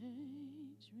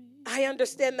 I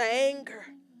understand the anger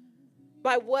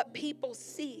by what people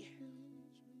see.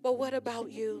 But what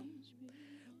about you?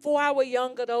 For our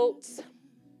young adults,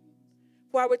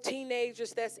 for our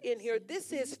teenagers that's in here,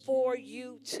 this is for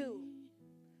you too.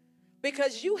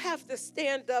 Because you have to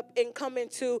stand up and come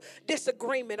into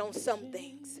disagreement on some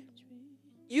things.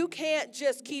 You can't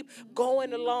just keep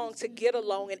going along to get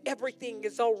along and everything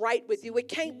is all right with you. It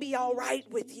can't be all right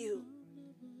with you.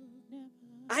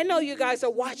 I know you guys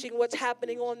are watching what's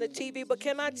happening on the TV, but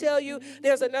can I tell you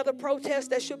there's another protest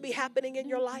that should be happening in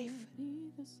your life?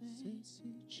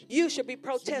 You should be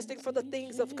protesting for the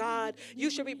things of God.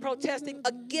 You should be protesting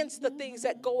against the things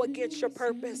that go against your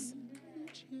purpose.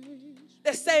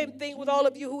 The same thing with all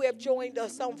of you who have joined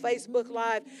us on Facebook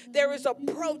Live. There is a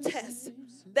protest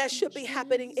that should be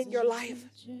happening in your life.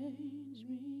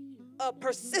 A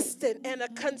persistent and a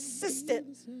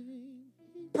consistent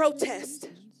protest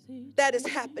that is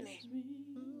happening.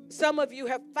 Some of you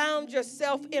have found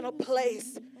yourself in a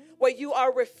place where you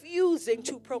are refusing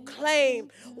to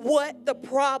proclaim what the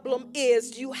problem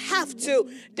is. You have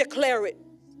to declare it.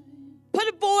 Put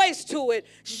a voice to it.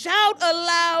 Shout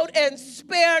aloud and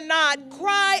spare not.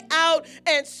 Cry out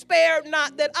and spare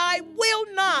not, that I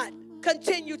will not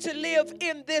continue to live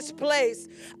in this place.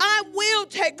 I will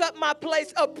take up my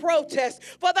place of protest.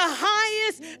 For the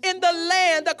highest in the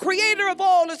land, the creator of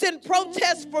all, is in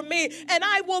protest for me, and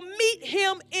I will meet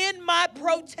him in my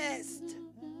protest.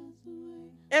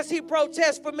 As he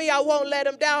protests for me, I won't let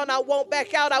him down. I won't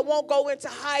back out. I won't go into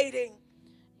hiding.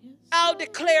 I'll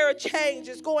declare a change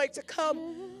is going to come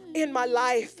in my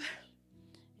life.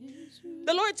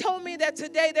 The Lord told me that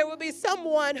today there will be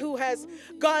someone who has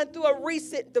gone through a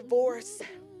recent divorce,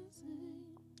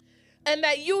 and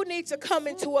that you need to come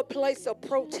into a place of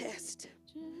protest,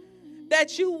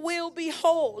 that you will be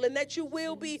whole and that you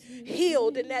will be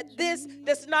healed, and that this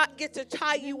does not get to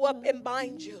tie you up and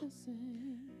bind you.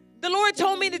 The Lord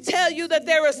told me to tell you that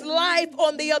there is life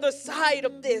on the other side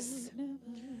of this.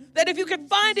 That if you can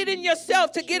find it in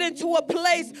yourself to get into a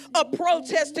place of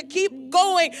protest, to keep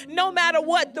going no matter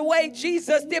what, the way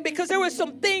Jesus did, because there were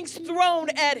some things thrown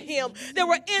at him. There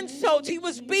were insults. He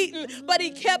was beaten, but he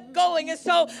kept going. And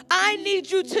so I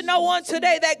need you to know on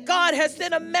today that God has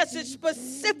sent a message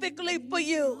specifically for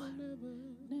you.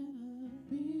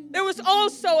 There was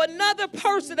also another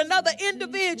person, another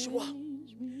individual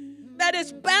that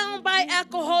is bound by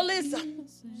alcoholism.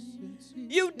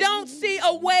 You don't see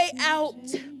a way out.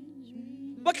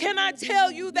 But can I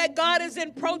tell you that God is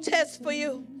in protest for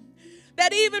you?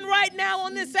 That even right now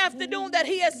on this afternoon that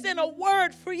he has sent a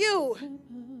word for you.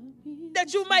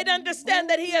 That you might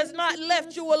understand that he has not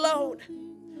left you alone.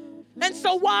 And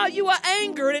so while you are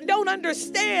angered and don't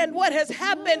understand what has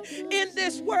happened in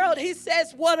this world, he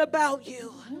says, what about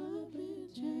you?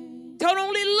 Don't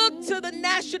only look to the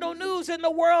national news and the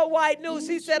worldwide news.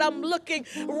 He said, I'm looking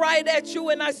right at you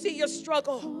and I see your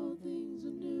struggle.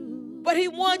 But he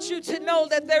wants you to know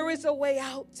that there is a way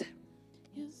out.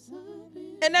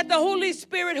 And that the Holy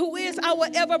Spirit, who is our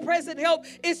ever-present help,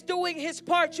 is doing his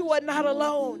part. You are not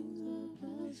alone.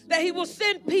 that he will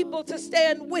send people to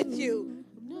stand with you,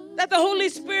 that the Holy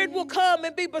Spirit will come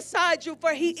and be beside you,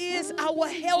 for he is our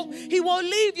help. He won't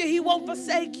leave you. He won't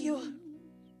forsake you.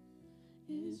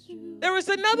 There is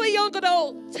another young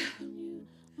adult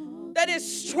that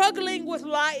is struggling with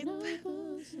life,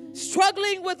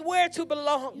 struggling with where to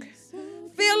belong,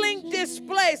 feeling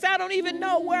displaced. I don't even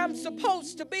know where I'm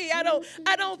supposed to be. I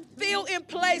don't feel in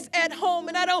place at home,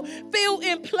 and I don't feel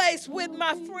in place with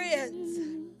my friends.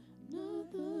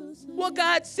 Well,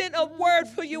 God sent a word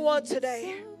for you on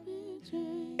today.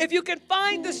 If you can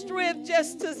find the strength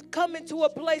just to come into a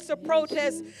place of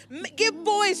protest, give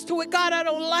voice to it. God, I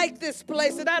don't like this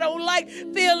place, and I don't like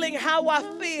feeling how I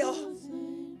feel.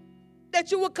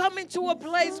 That you will come into a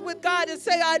place with God and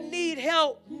say, I need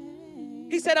help.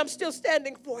 He said, I'm still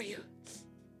standing for you.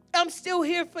 I'm still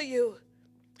here for you.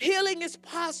 Healing is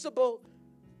possible.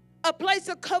 A place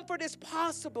of comfort is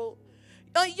possible.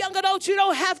 Young adults, you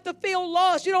don't have to feel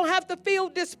lost. You don't have to feel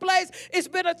displaced. It's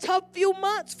been a tough few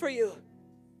months for you.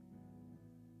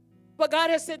 But God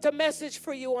has sent a message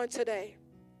for you on today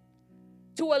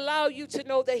to allow you to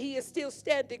know that he is still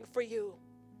standing for you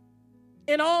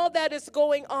in all that is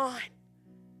going on.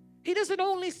 He doesn't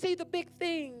only see the big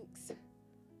things,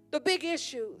 the big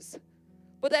issues,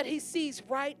 but that he sees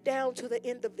right down to the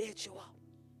individual,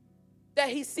 that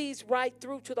he sees right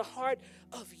through to the heart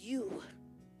of you,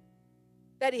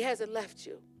 that he hasn't left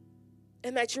you,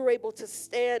 and that you're able to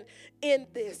stand in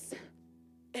this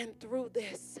and through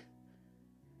this.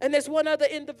 And there's one other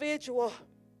individual.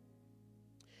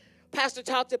 Pastor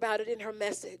talked about it in her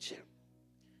message.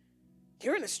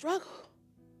 You're in a struggle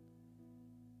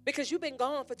because you've been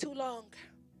gone for too long.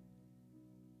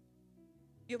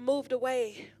 You've moved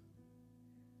away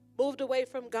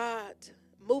from God,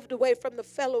 moved away from the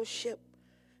fellowship.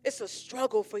 It's a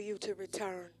struggle for you to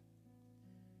return.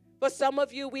 But some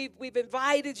of you, we've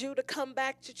invited you to come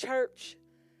back to church.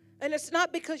 And it's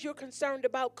not because you're concerned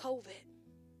about COVID.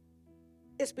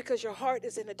 It's because your heart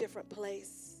is in a different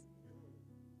place.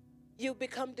 You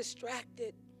become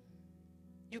distracted.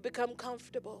 You become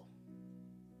comfortable.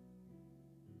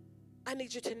 I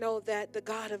need you to know that the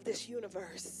God of this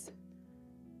universe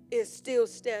is still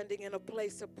standing in a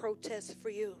place of protest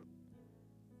for you.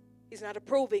 He's not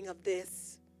approving of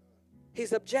this.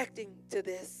 He's objecting to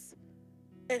this.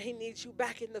 And he needs you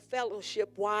back in the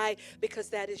fellowship. Why? Because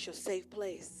that is your safe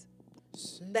place.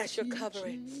 That's your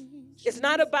covering. It's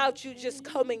not about you just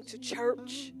coming to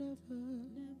church.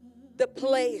 The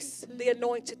place, the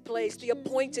anointed place, the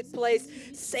appointed place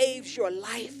saves your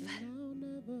life.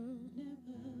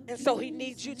 And so he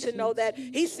needs you to know that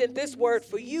he sent this word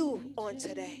for you on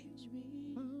today.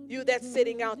 You that's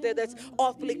sitting out there that's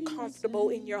awfully comfortable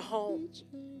in your home.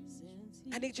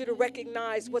 I need you to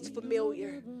recognize what's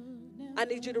familiar. I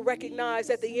need you to recognize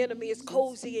that the enemy is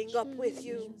cozying up with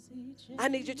you. I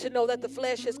need you to know that the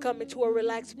flesh has come into a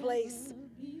relaxed place,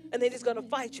 and then he's going to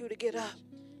fight you to get up.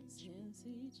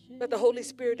 But the Holy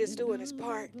Spirit is doing his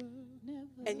part,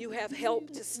 and you have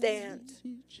help to stand.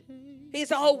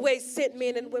 He's always sent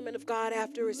men and women of God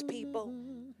after his people.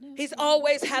 He's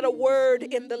always had a word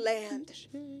in the land.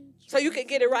 So you can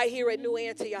get it right here at New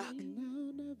Antioch.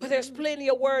 But there's plenty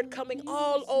of word coming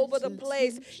all over the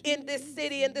place in this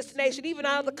city, in this nation, even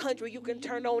out of the country. You can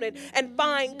turn on it and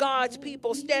find God's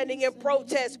people standing in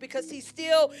protest because he's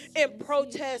still in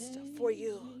protest for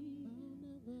you.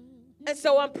 And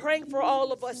so I'm praying for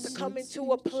all of us to come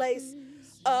into a place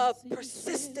of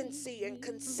persistency and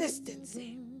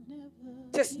consistency,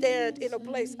 to stand in a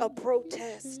place of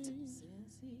protest.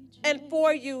 And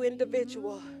for you,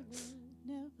 individual,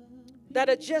 that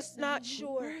are just not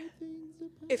sure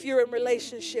if you're in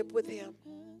relationship with him,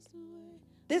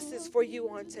 this is for you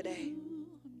on today.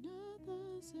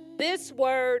 This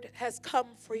word has come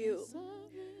for you.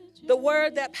 The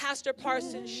word that Pastor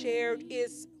Parsons shared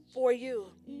is for you.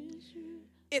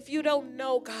 If you don't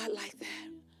know God like that,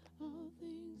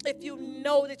 if you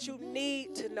know that you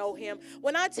need to know him,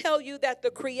 when I tell you that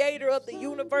the creator of the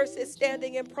universe is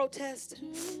standing in protest,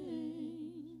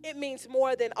 it means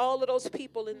more than all of those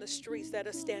people in the streets that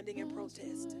are standing in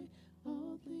protest.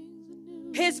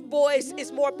 His voice is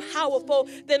more powerful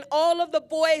than all of the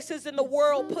voices in the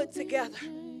world put together.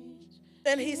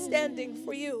 And he's standing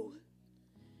for you,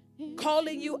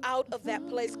 calling you out of that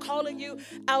place, calling you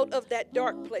out of that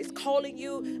dark place, calling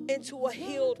you into a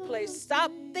healed place.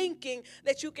 Stop thinking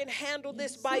that you can handle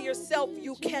this by yourself.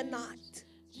 You cannot.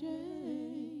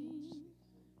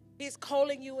 He's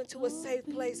calling you into a safe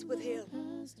place with him.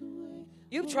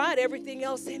 You've tried everything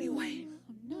else anyway.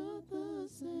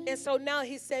 And so now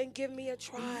he's saying, give me a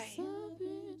try.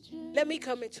 Let me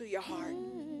come into your heart.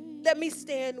 Let me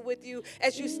stand with you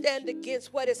as you stand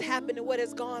against what has happened and what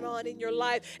has gone on in your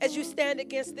life. As you stand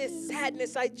against this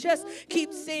sadness, I just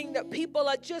keep seeing that people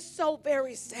are just so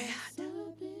very sad.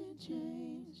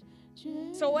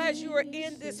 So as you are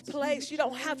in this place, you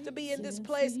don't have to be in this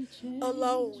place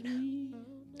alone.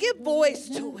 Give voice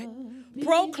to it.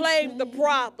 Proclaim the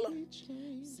problem.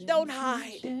 Don't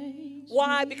hide.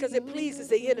 Why? Because it pleases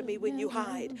the enemy when you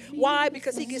hide. Why?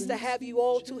 Because he gets to have you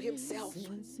all to himself.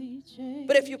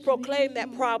 But if you proclaim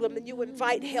that problem, then you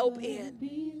invite help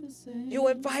in. You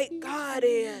invite God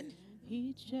in.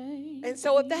 And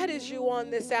so if that is you on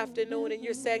this afternoon and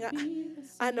you're saying,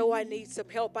 I know I need some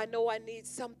help. I know I need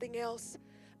something else.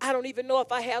 I don't even know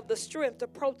if I have the strength to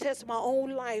protest my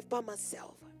own life by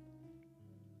myself.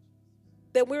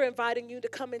 Then we're inviting you to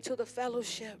come into the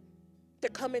fellowship, to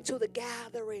come into the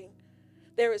gathering.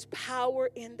 There is power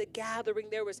in the gathering.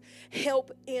 There is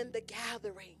help in the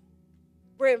gathering.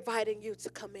 We're inviting you to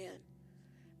come in.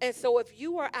 And so if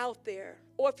you are out there,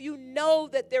 or if you know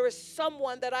that there is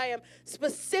someone that I am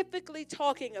specifically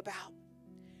talking about,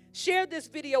 share this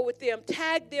video with them.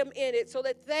 Tag them in it so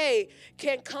that they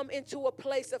can come into a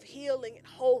place of healing and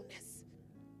wholeness.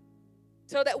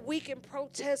 So that we can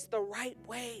protest the right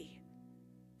way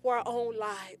for our own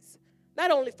lives. Not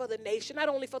only for the nation, not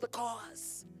only for the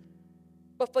cause,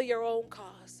 but for your own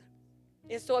cause.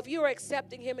 And so if you are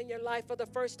accepting him in your life for the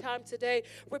first time today,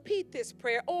 repeat this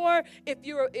prayer. Or if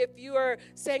you're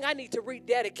saying, I need to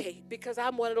rededicate because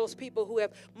I'm one of those people who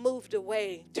have moved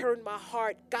away, turned my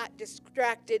heart, got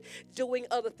distracted, doing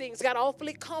other things, got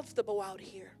awfully comfortable out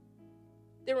here,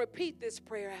 then repeat this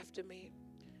prayer after me.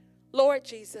 Lord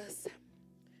Jesus,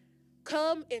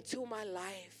 come into my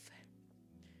life.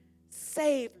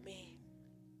 Save me.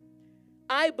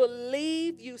 I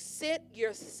believe you sent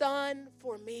your son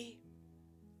for me.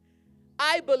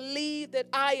 I believe that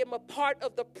I am a part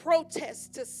of the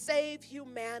protest to save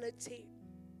humanity.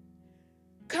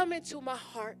 Come into my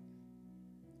heart.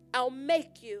 I'll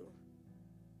make you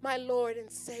my Lord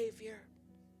and Savior.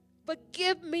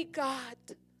 Forgive me, God.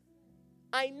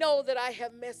 I know that I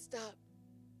have messed up,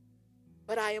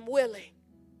 but I am willing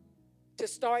to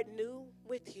start new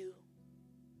with you.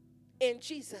 In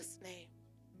Jesus' name,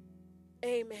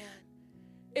 amen.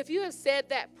 If you have said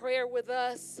that prayer with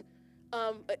us,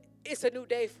 it's a new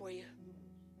day for you.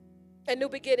 A new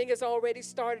beginning has already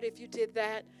started if you did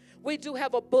that. We do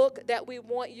have a book that we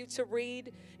want you to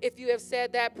read if you have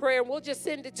said that prayer, and we'll just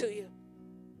send it to you.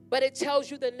 But it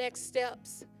tells you the next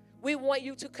steps. We want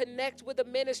you to connect with the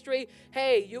ministry.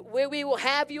 Hey, we will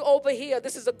have you over here.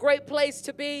 This is a great place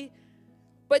to be.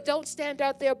 But don't stand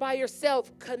out there by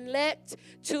yourself. Connect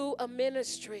to a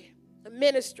ministry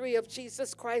of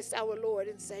Jesus Christ, our Lord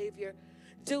and Savior.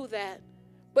 Do that.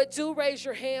 But do raise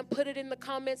your hand. Put it in the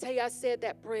comments. Hey, I said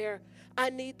that prayer. I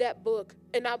need that book.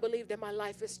 And I believe that my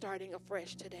life is starting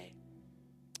afresh today.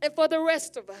 And for the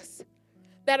rest of us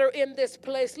that are in this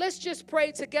place, let's just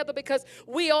pray together because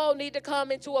we all need to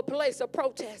come into a place of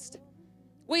protest.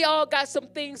 We all got some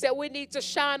things that we need to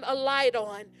shine a light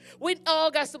on. We all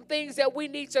got some things that we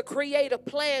need to create a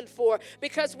plan for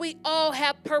because we all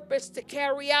have purpose to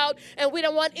carry out and we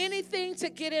don't want anything to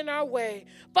get in our way.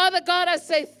 Father God, I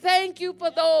say thank you for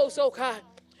those, oh God,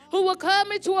 who will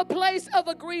come into a place of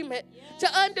agreement to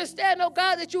understand, oh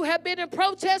God, that you have been in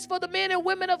protest for the men and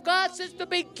women of God since the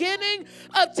beginning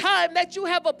of time, that you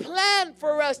have a plan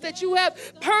for us, that you have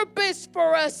purpose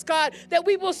for us, God, that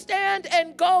we will stand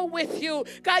and go with you.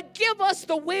 God, give us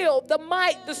the will, the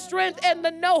might, the strength, and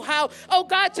the know-how, oh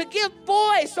God, to give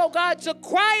voice, oh God, to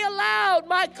cry aloud,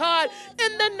 my God,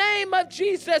 in the name of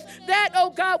Jesus, that, oh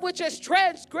God, which has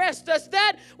transgressed us,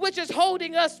 that which is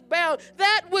holding us bound,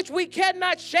 that which we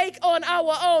cannot shake on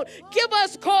our own. Give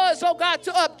us cause, oh God,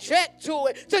 to object to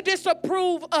it, to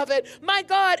disapprove of it. My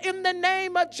God, in the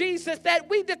name of Jesus, that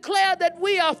we declare that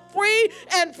we are free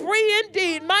and free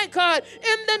indeed, my God,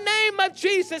 in the name of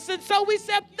Jesus. And so we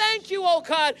said thank you, oh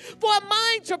God, for a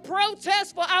mind to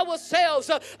protest for ourselves,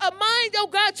 a mind, oh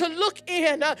God, to look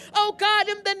in, oh God,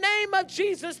 in the name of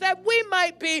Jesus, that we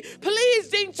might be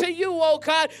pleasing to you, oh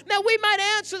God, that we might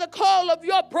answer the call of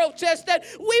your protest, that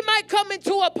we might come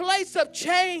into a place of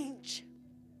change.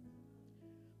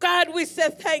 God, we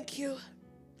said thank you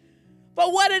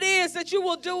for what it is that you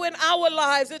will do in our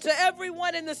lives and to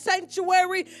everyone in the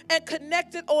sanctuary and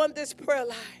connected on this prayer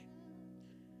line.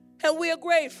 And we are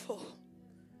grateful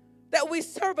that we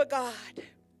serve a God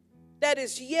that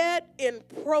is yet in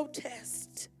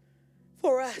protest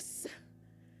for us,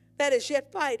 that is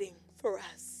yet fighting for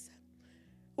us.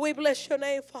 We bless your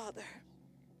name, Father.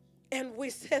 And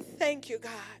we said thank you,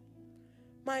 God.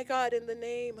 My God, in the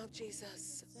name of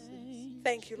Jesus.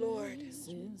 Thank you, Lord.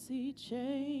 Since he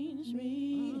changed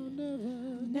me, I'll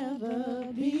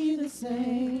never be the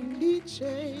same. He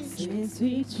changed. Since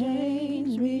he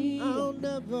changed me, I'll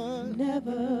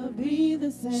never be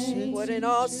the same. What an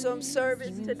awesome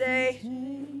service today.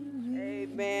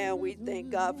 Amen. We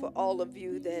thank God for all of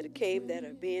you that came, that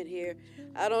are being here.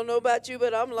 I don't know about you,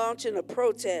 but I'm launching a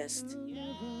protest.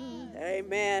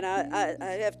 Amen. I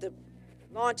have to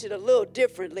launch it a little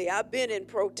differently. I've been in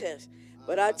protest.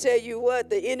 But I tell you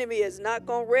what, the enemy is not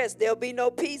going to rest. There'll be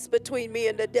no peace between me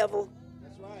and the devil.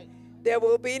 That's right. There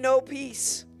will be no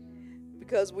peace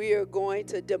because we are going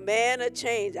to demand a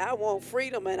change. I want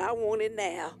freedom and I want it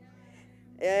now.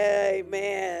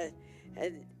 Amen.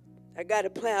 And I got a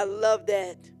plan. I love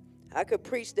that. I could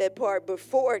preach that part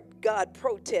before God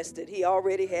protested. He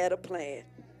already had a plan.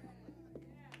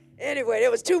 Anyway, there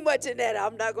was too much in that.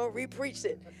 I'm not going to re-preach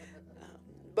it.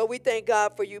 But we thank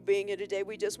God for you being here today.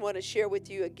 We just want to share with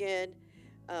you again.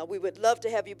 We would love to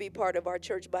have you be part of our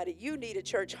church body. You need a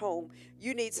church home.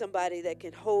 You need somebody that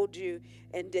can hold you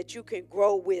and that you can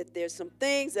grow with. There's some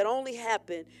things that only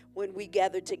happen when we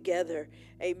gather together.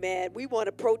 Amen. We want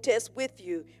to protest with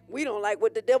you. We don't like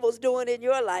what the devil's doing in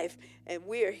your life, and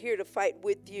we are here to fight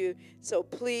with you. So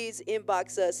please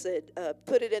inbox us and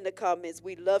put it in the comments.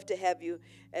 We'd love to have you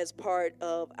as part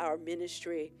of our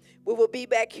ministry. We will be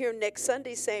back here next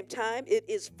Sunday, same time. It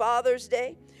is Father's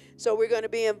Day. So we're going to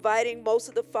be inviting most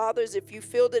of the fathers. If you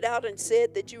filled it out and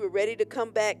said that you were ready to come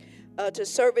back to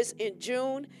service in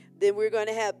June, then we're going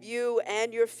to have you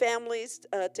and your families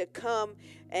to come,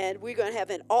 and we're going to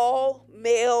have an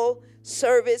all-male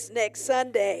service next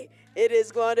Sunday. It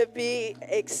is going to be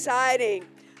exciting,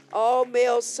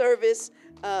 all-male service,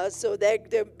 so that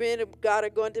the men of God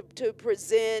are going to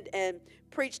present and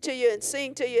preach to you and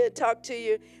sing to you and talk to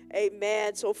you.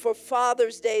 Amen. So for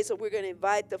Father's Day, so we're going to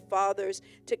invite the fathers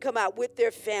to come out with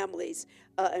their families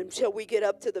until we get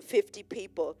up to the 50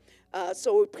 people.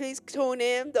 So please tune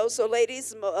in. Those so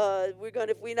ladies, we're going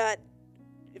to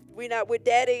if we're not with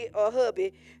Daddy or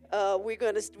Hubby, we're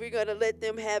gonna let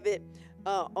them have it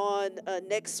on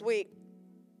next week.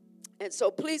 And so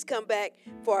please come back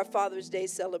for our Father's Day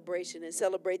celebration and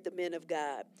celebrate the men of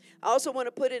God. I also want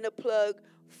to put in a plug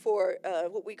for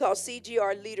what we call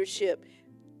CGR Leadership,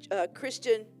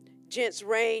 Christian Gents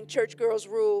Reign, Church Girls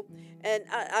Rule. And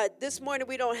this morning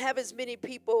we don't have as many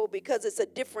people because it's a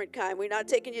different kind. We're not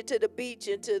taking you to the beach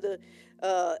and to the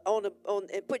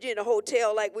and put you in a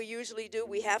hotel like we usually do.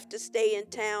 We have to stay in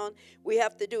town. We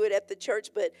have to do it at the church.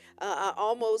 But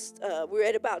we're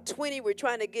at about 20. We're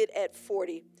trying to get at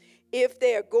 40. If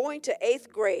they are going to 8th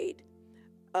grade,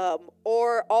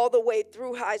 or all the way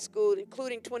through high school,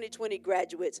 including 2020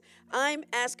 graduates, I'm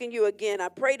asking you again. I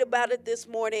prayed about it this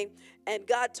morning, and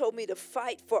God told me to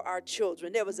fight for our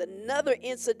children. There was another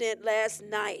incident last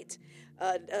night,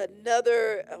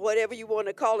 another, whatever you want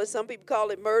to call it. Some people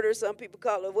call it murder. Some people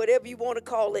call it whatever you want to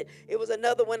call it. It was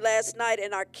another one last night,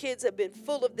 and our kids have been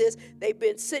full of this. They've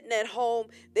been sitting at home.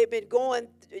 They've been going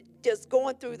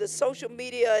through the social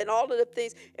media and all of the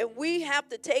things, and we have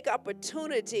to take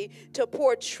opportunity to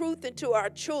pour truth into our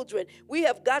children. We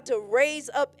have got to raise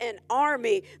up an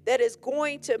army that is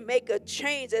going to make a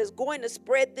change, that is going to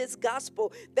spread this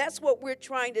gospel. That's what we're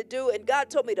trying to do, and God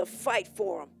told me to fight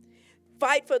for them.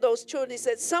 Fight for those children. He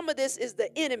said some of this is the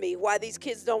enemy, why these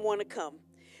kids don't want to come.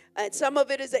 And some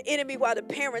of it is the enemy why the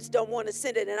parents don't want to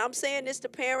send it. And I'm saying this to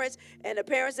parents and the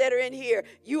parents that are in here.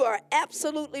 You are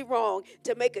absolutely wrong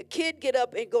to make a kid get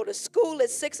up and go to school at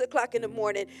 6 o'clock in the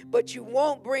morning, but you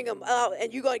won't bring them out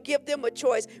and you're going to give them a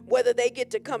choice whether they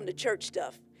get to come to church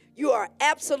stuff. You are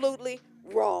absolutely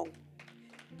wrong.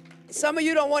 Some of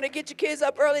you don't want to get your kids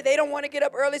up early. They don't want to get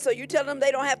up early, so you tell them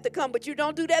they don't have to come. But you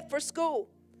don't do that for school.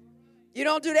 You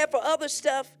don't do that for other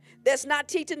stuff that's not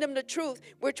teaching them the truth.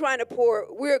 We're going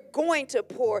to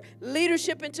pour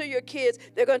leadership into your kids.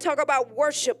 They're going to talk about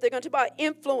worship. They're going to talk about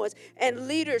influence and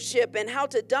leadership and how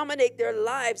to dominate their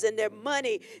lives and their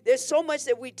money. There's so much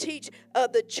that we teach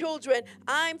the children.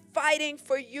 I'm fighting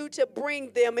for you to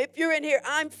bring them. If you're in here,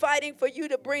 I'm fighting for you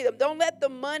to bring them. Don't let the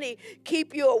money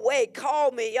keep you away.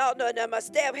 Call me. Y'all know that my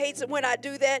staff hates it when I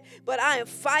do that, but I am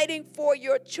fighting for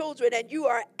your children, and you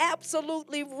are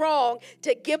absolutely wrong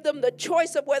to give them the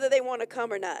choice of whether they want to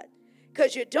come or not,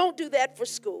 because you don't do that for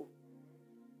school.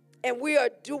 And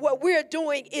what we're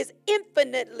doing is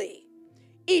infinitely,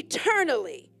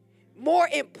 eternally more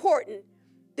important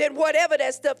than whatever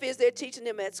that stuff is they're teaching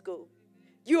them at school.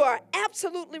 You are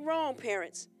absolutely wrong,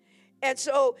 parents. And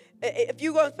so if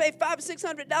you're going to pay $500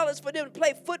 or $600 for them to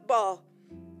play football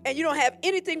and you don't have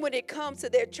anything when it comes to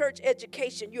their church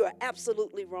education, you are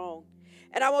absolutely wrong.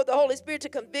 And I want the Holy Spirit to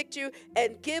convict you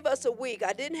and give us a week.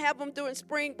 I didn't have them during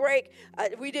spring break.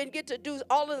 We didn't get to do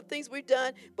all of the things we've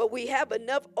done, but we have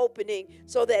enough opening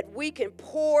so that we can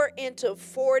pour into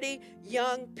 40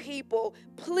 young people.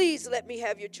 Please let me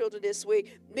have your children this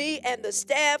week. Me and the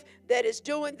staff that is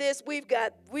doing this, we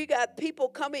got people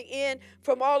coming in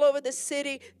from all over the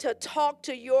city to talk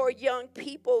to your young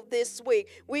people this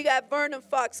week. We got Vernon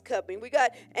Fox coming. We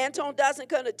got Anton Dawson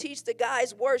coming to teach the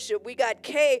guys worship. We got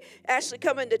Kay actually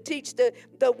coming to teach the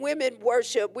women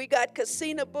worship. We got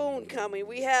Casina Boone coming.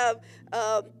 We have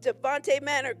Devontae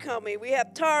Manor coming. We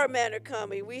have Tara Manor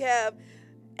coming. We have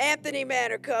Anthony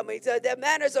Manor coming. So the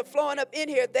Manners are flowing up in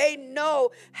here. They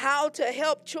know how to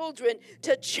help children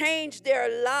to change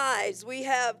their lives. We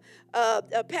have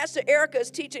Pastor Erica is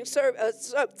teaching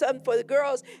something for the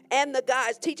girls and the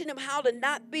guys, teaching them how to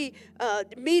not be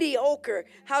mediocre.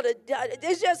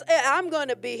 It's just, I'm going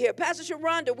to be here. Pastor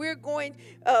Sharonda,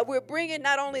 we're bringing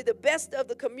not only the best of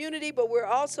the community, but we're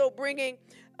also bringing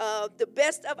the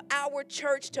best of our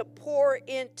church to pour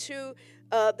into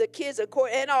the kids,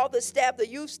 and all the staff. The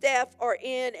youth staff are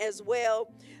in as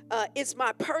well. It's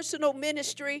my personal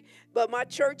ministry, but my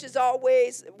church is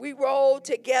always, we roll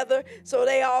together, so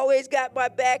they always got my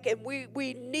back, and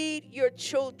we need your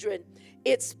children.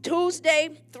 It's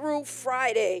Tuesday through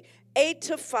Friday, 8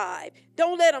 to 5.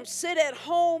 Don't let them sit at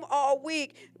home all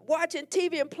week watching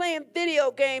TV and playing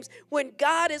video games when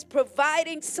God is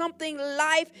providing something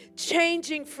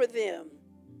life-changing for them.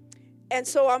 And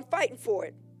so I'm fighting for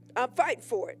it. I'm fighting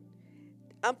for it.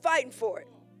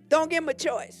 Don't give them a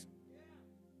choice.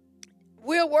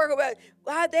 We'll work about it.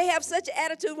 They have such an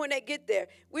attitude when they get there.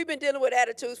 We've been dealing with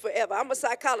attitudes forever. I'm a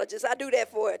psychologist. I do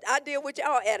that for it. I deal with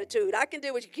y'all attitude. I can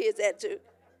deal with your kids' attitude.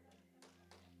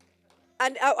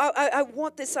 I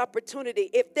want this opportunity.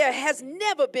 If there has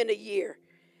never been a year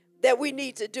that we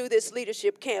need to do this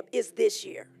leadership camp, is this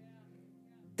year.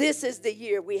 This is the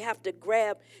year we have to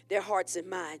grab their hearts and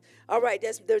minds. All right,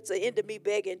 that's the end of me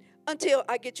begging until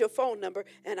I get your phone number,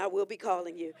 and I will be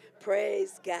calling you.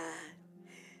 Praise God.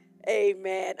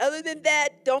 Amen. Other than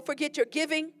that, don't forget your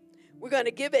giving. We're going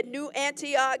to give at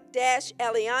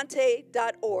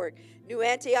newantioch-aliante.org.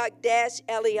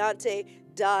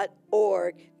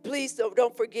 newantioch-aliante.org. Please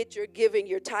don't forget your giving,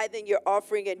 your tithing, your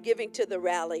offering, and giving to the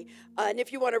rally. And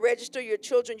if you want to register your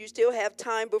children, you still have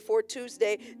time before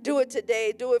Tuesday. Do it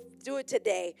today. Do it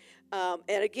today. And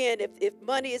again, if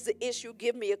money is the issue,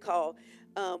 give me a call.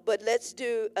 But let's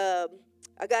do.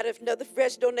 I got another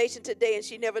fresh donation today, and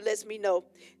she never lets me know.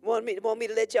 Want me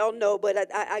to let y'all know, but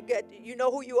I got, you know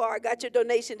who you are. I got your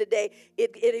donation today.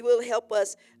 It will help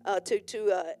us to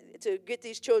get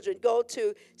these children. Go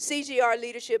to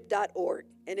cgrleadership.org,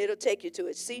 and it'll take you to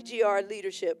it.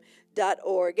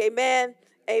 cgrleadership.org. Amen.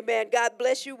 Amen. God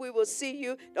bless you. We will see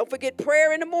you. Don't forget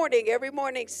prayer in the morning. Every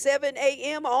morning, 7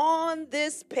 a.m. on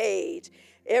this page.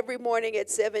 Every morning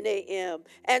at 7 a.m.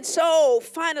 And so,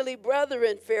 finally,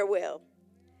 brethren, farewell.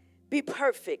 Be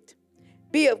perfect,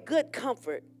 be of good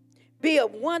comfort, be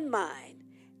of one mind,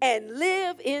 and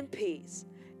live in peace.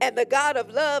 And the God of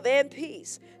love and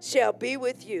peace shall be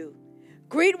with you.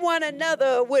 Greet one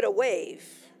another with a wave.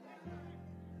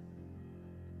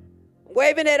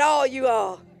 Waving at all you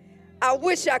all. I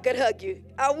wish I could hug you.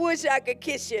 I wish I could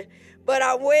kiss you. But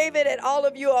I'm waving at all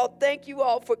of you all. Thank you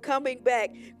all for coming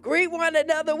back. Greet one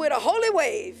another with a holy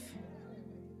wave.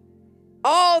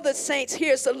 All the saints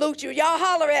here salute you. Y'all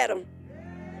holler at them.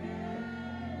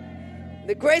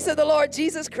 The grace of the Lord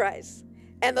Jesus Christ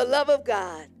and the love of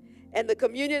God and the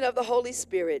communion of the Holy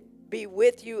Spirit be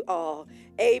with you all.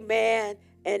 Amen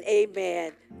and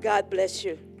amen. God bless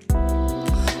you.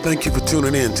 Thank you for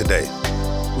tuning in today.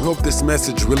 We hope this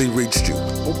message really reached you.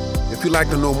 If you'd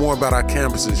like to know more about our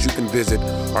campuses, you can visit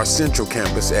our central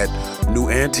campus at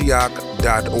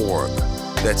newantioch.org.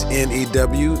 That's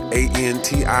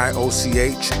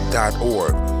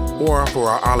newantioch.org. Or for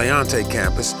our Aliante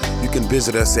campus, you can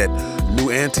visit us at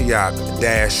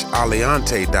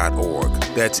newantioch-aliante.org.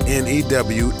 That's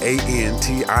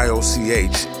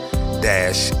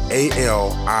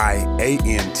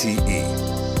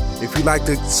newantioch-aliante. If you'd like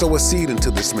to sow a seed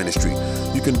into this ministry,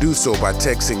 you can do so by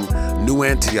texting New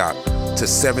Antioch to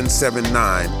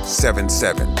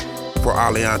 77977 for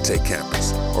Aliante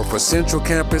campus. Or for Central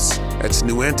Campus, that's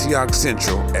New Antioch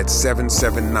Central at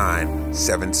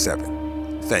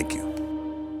 77977. Thank you.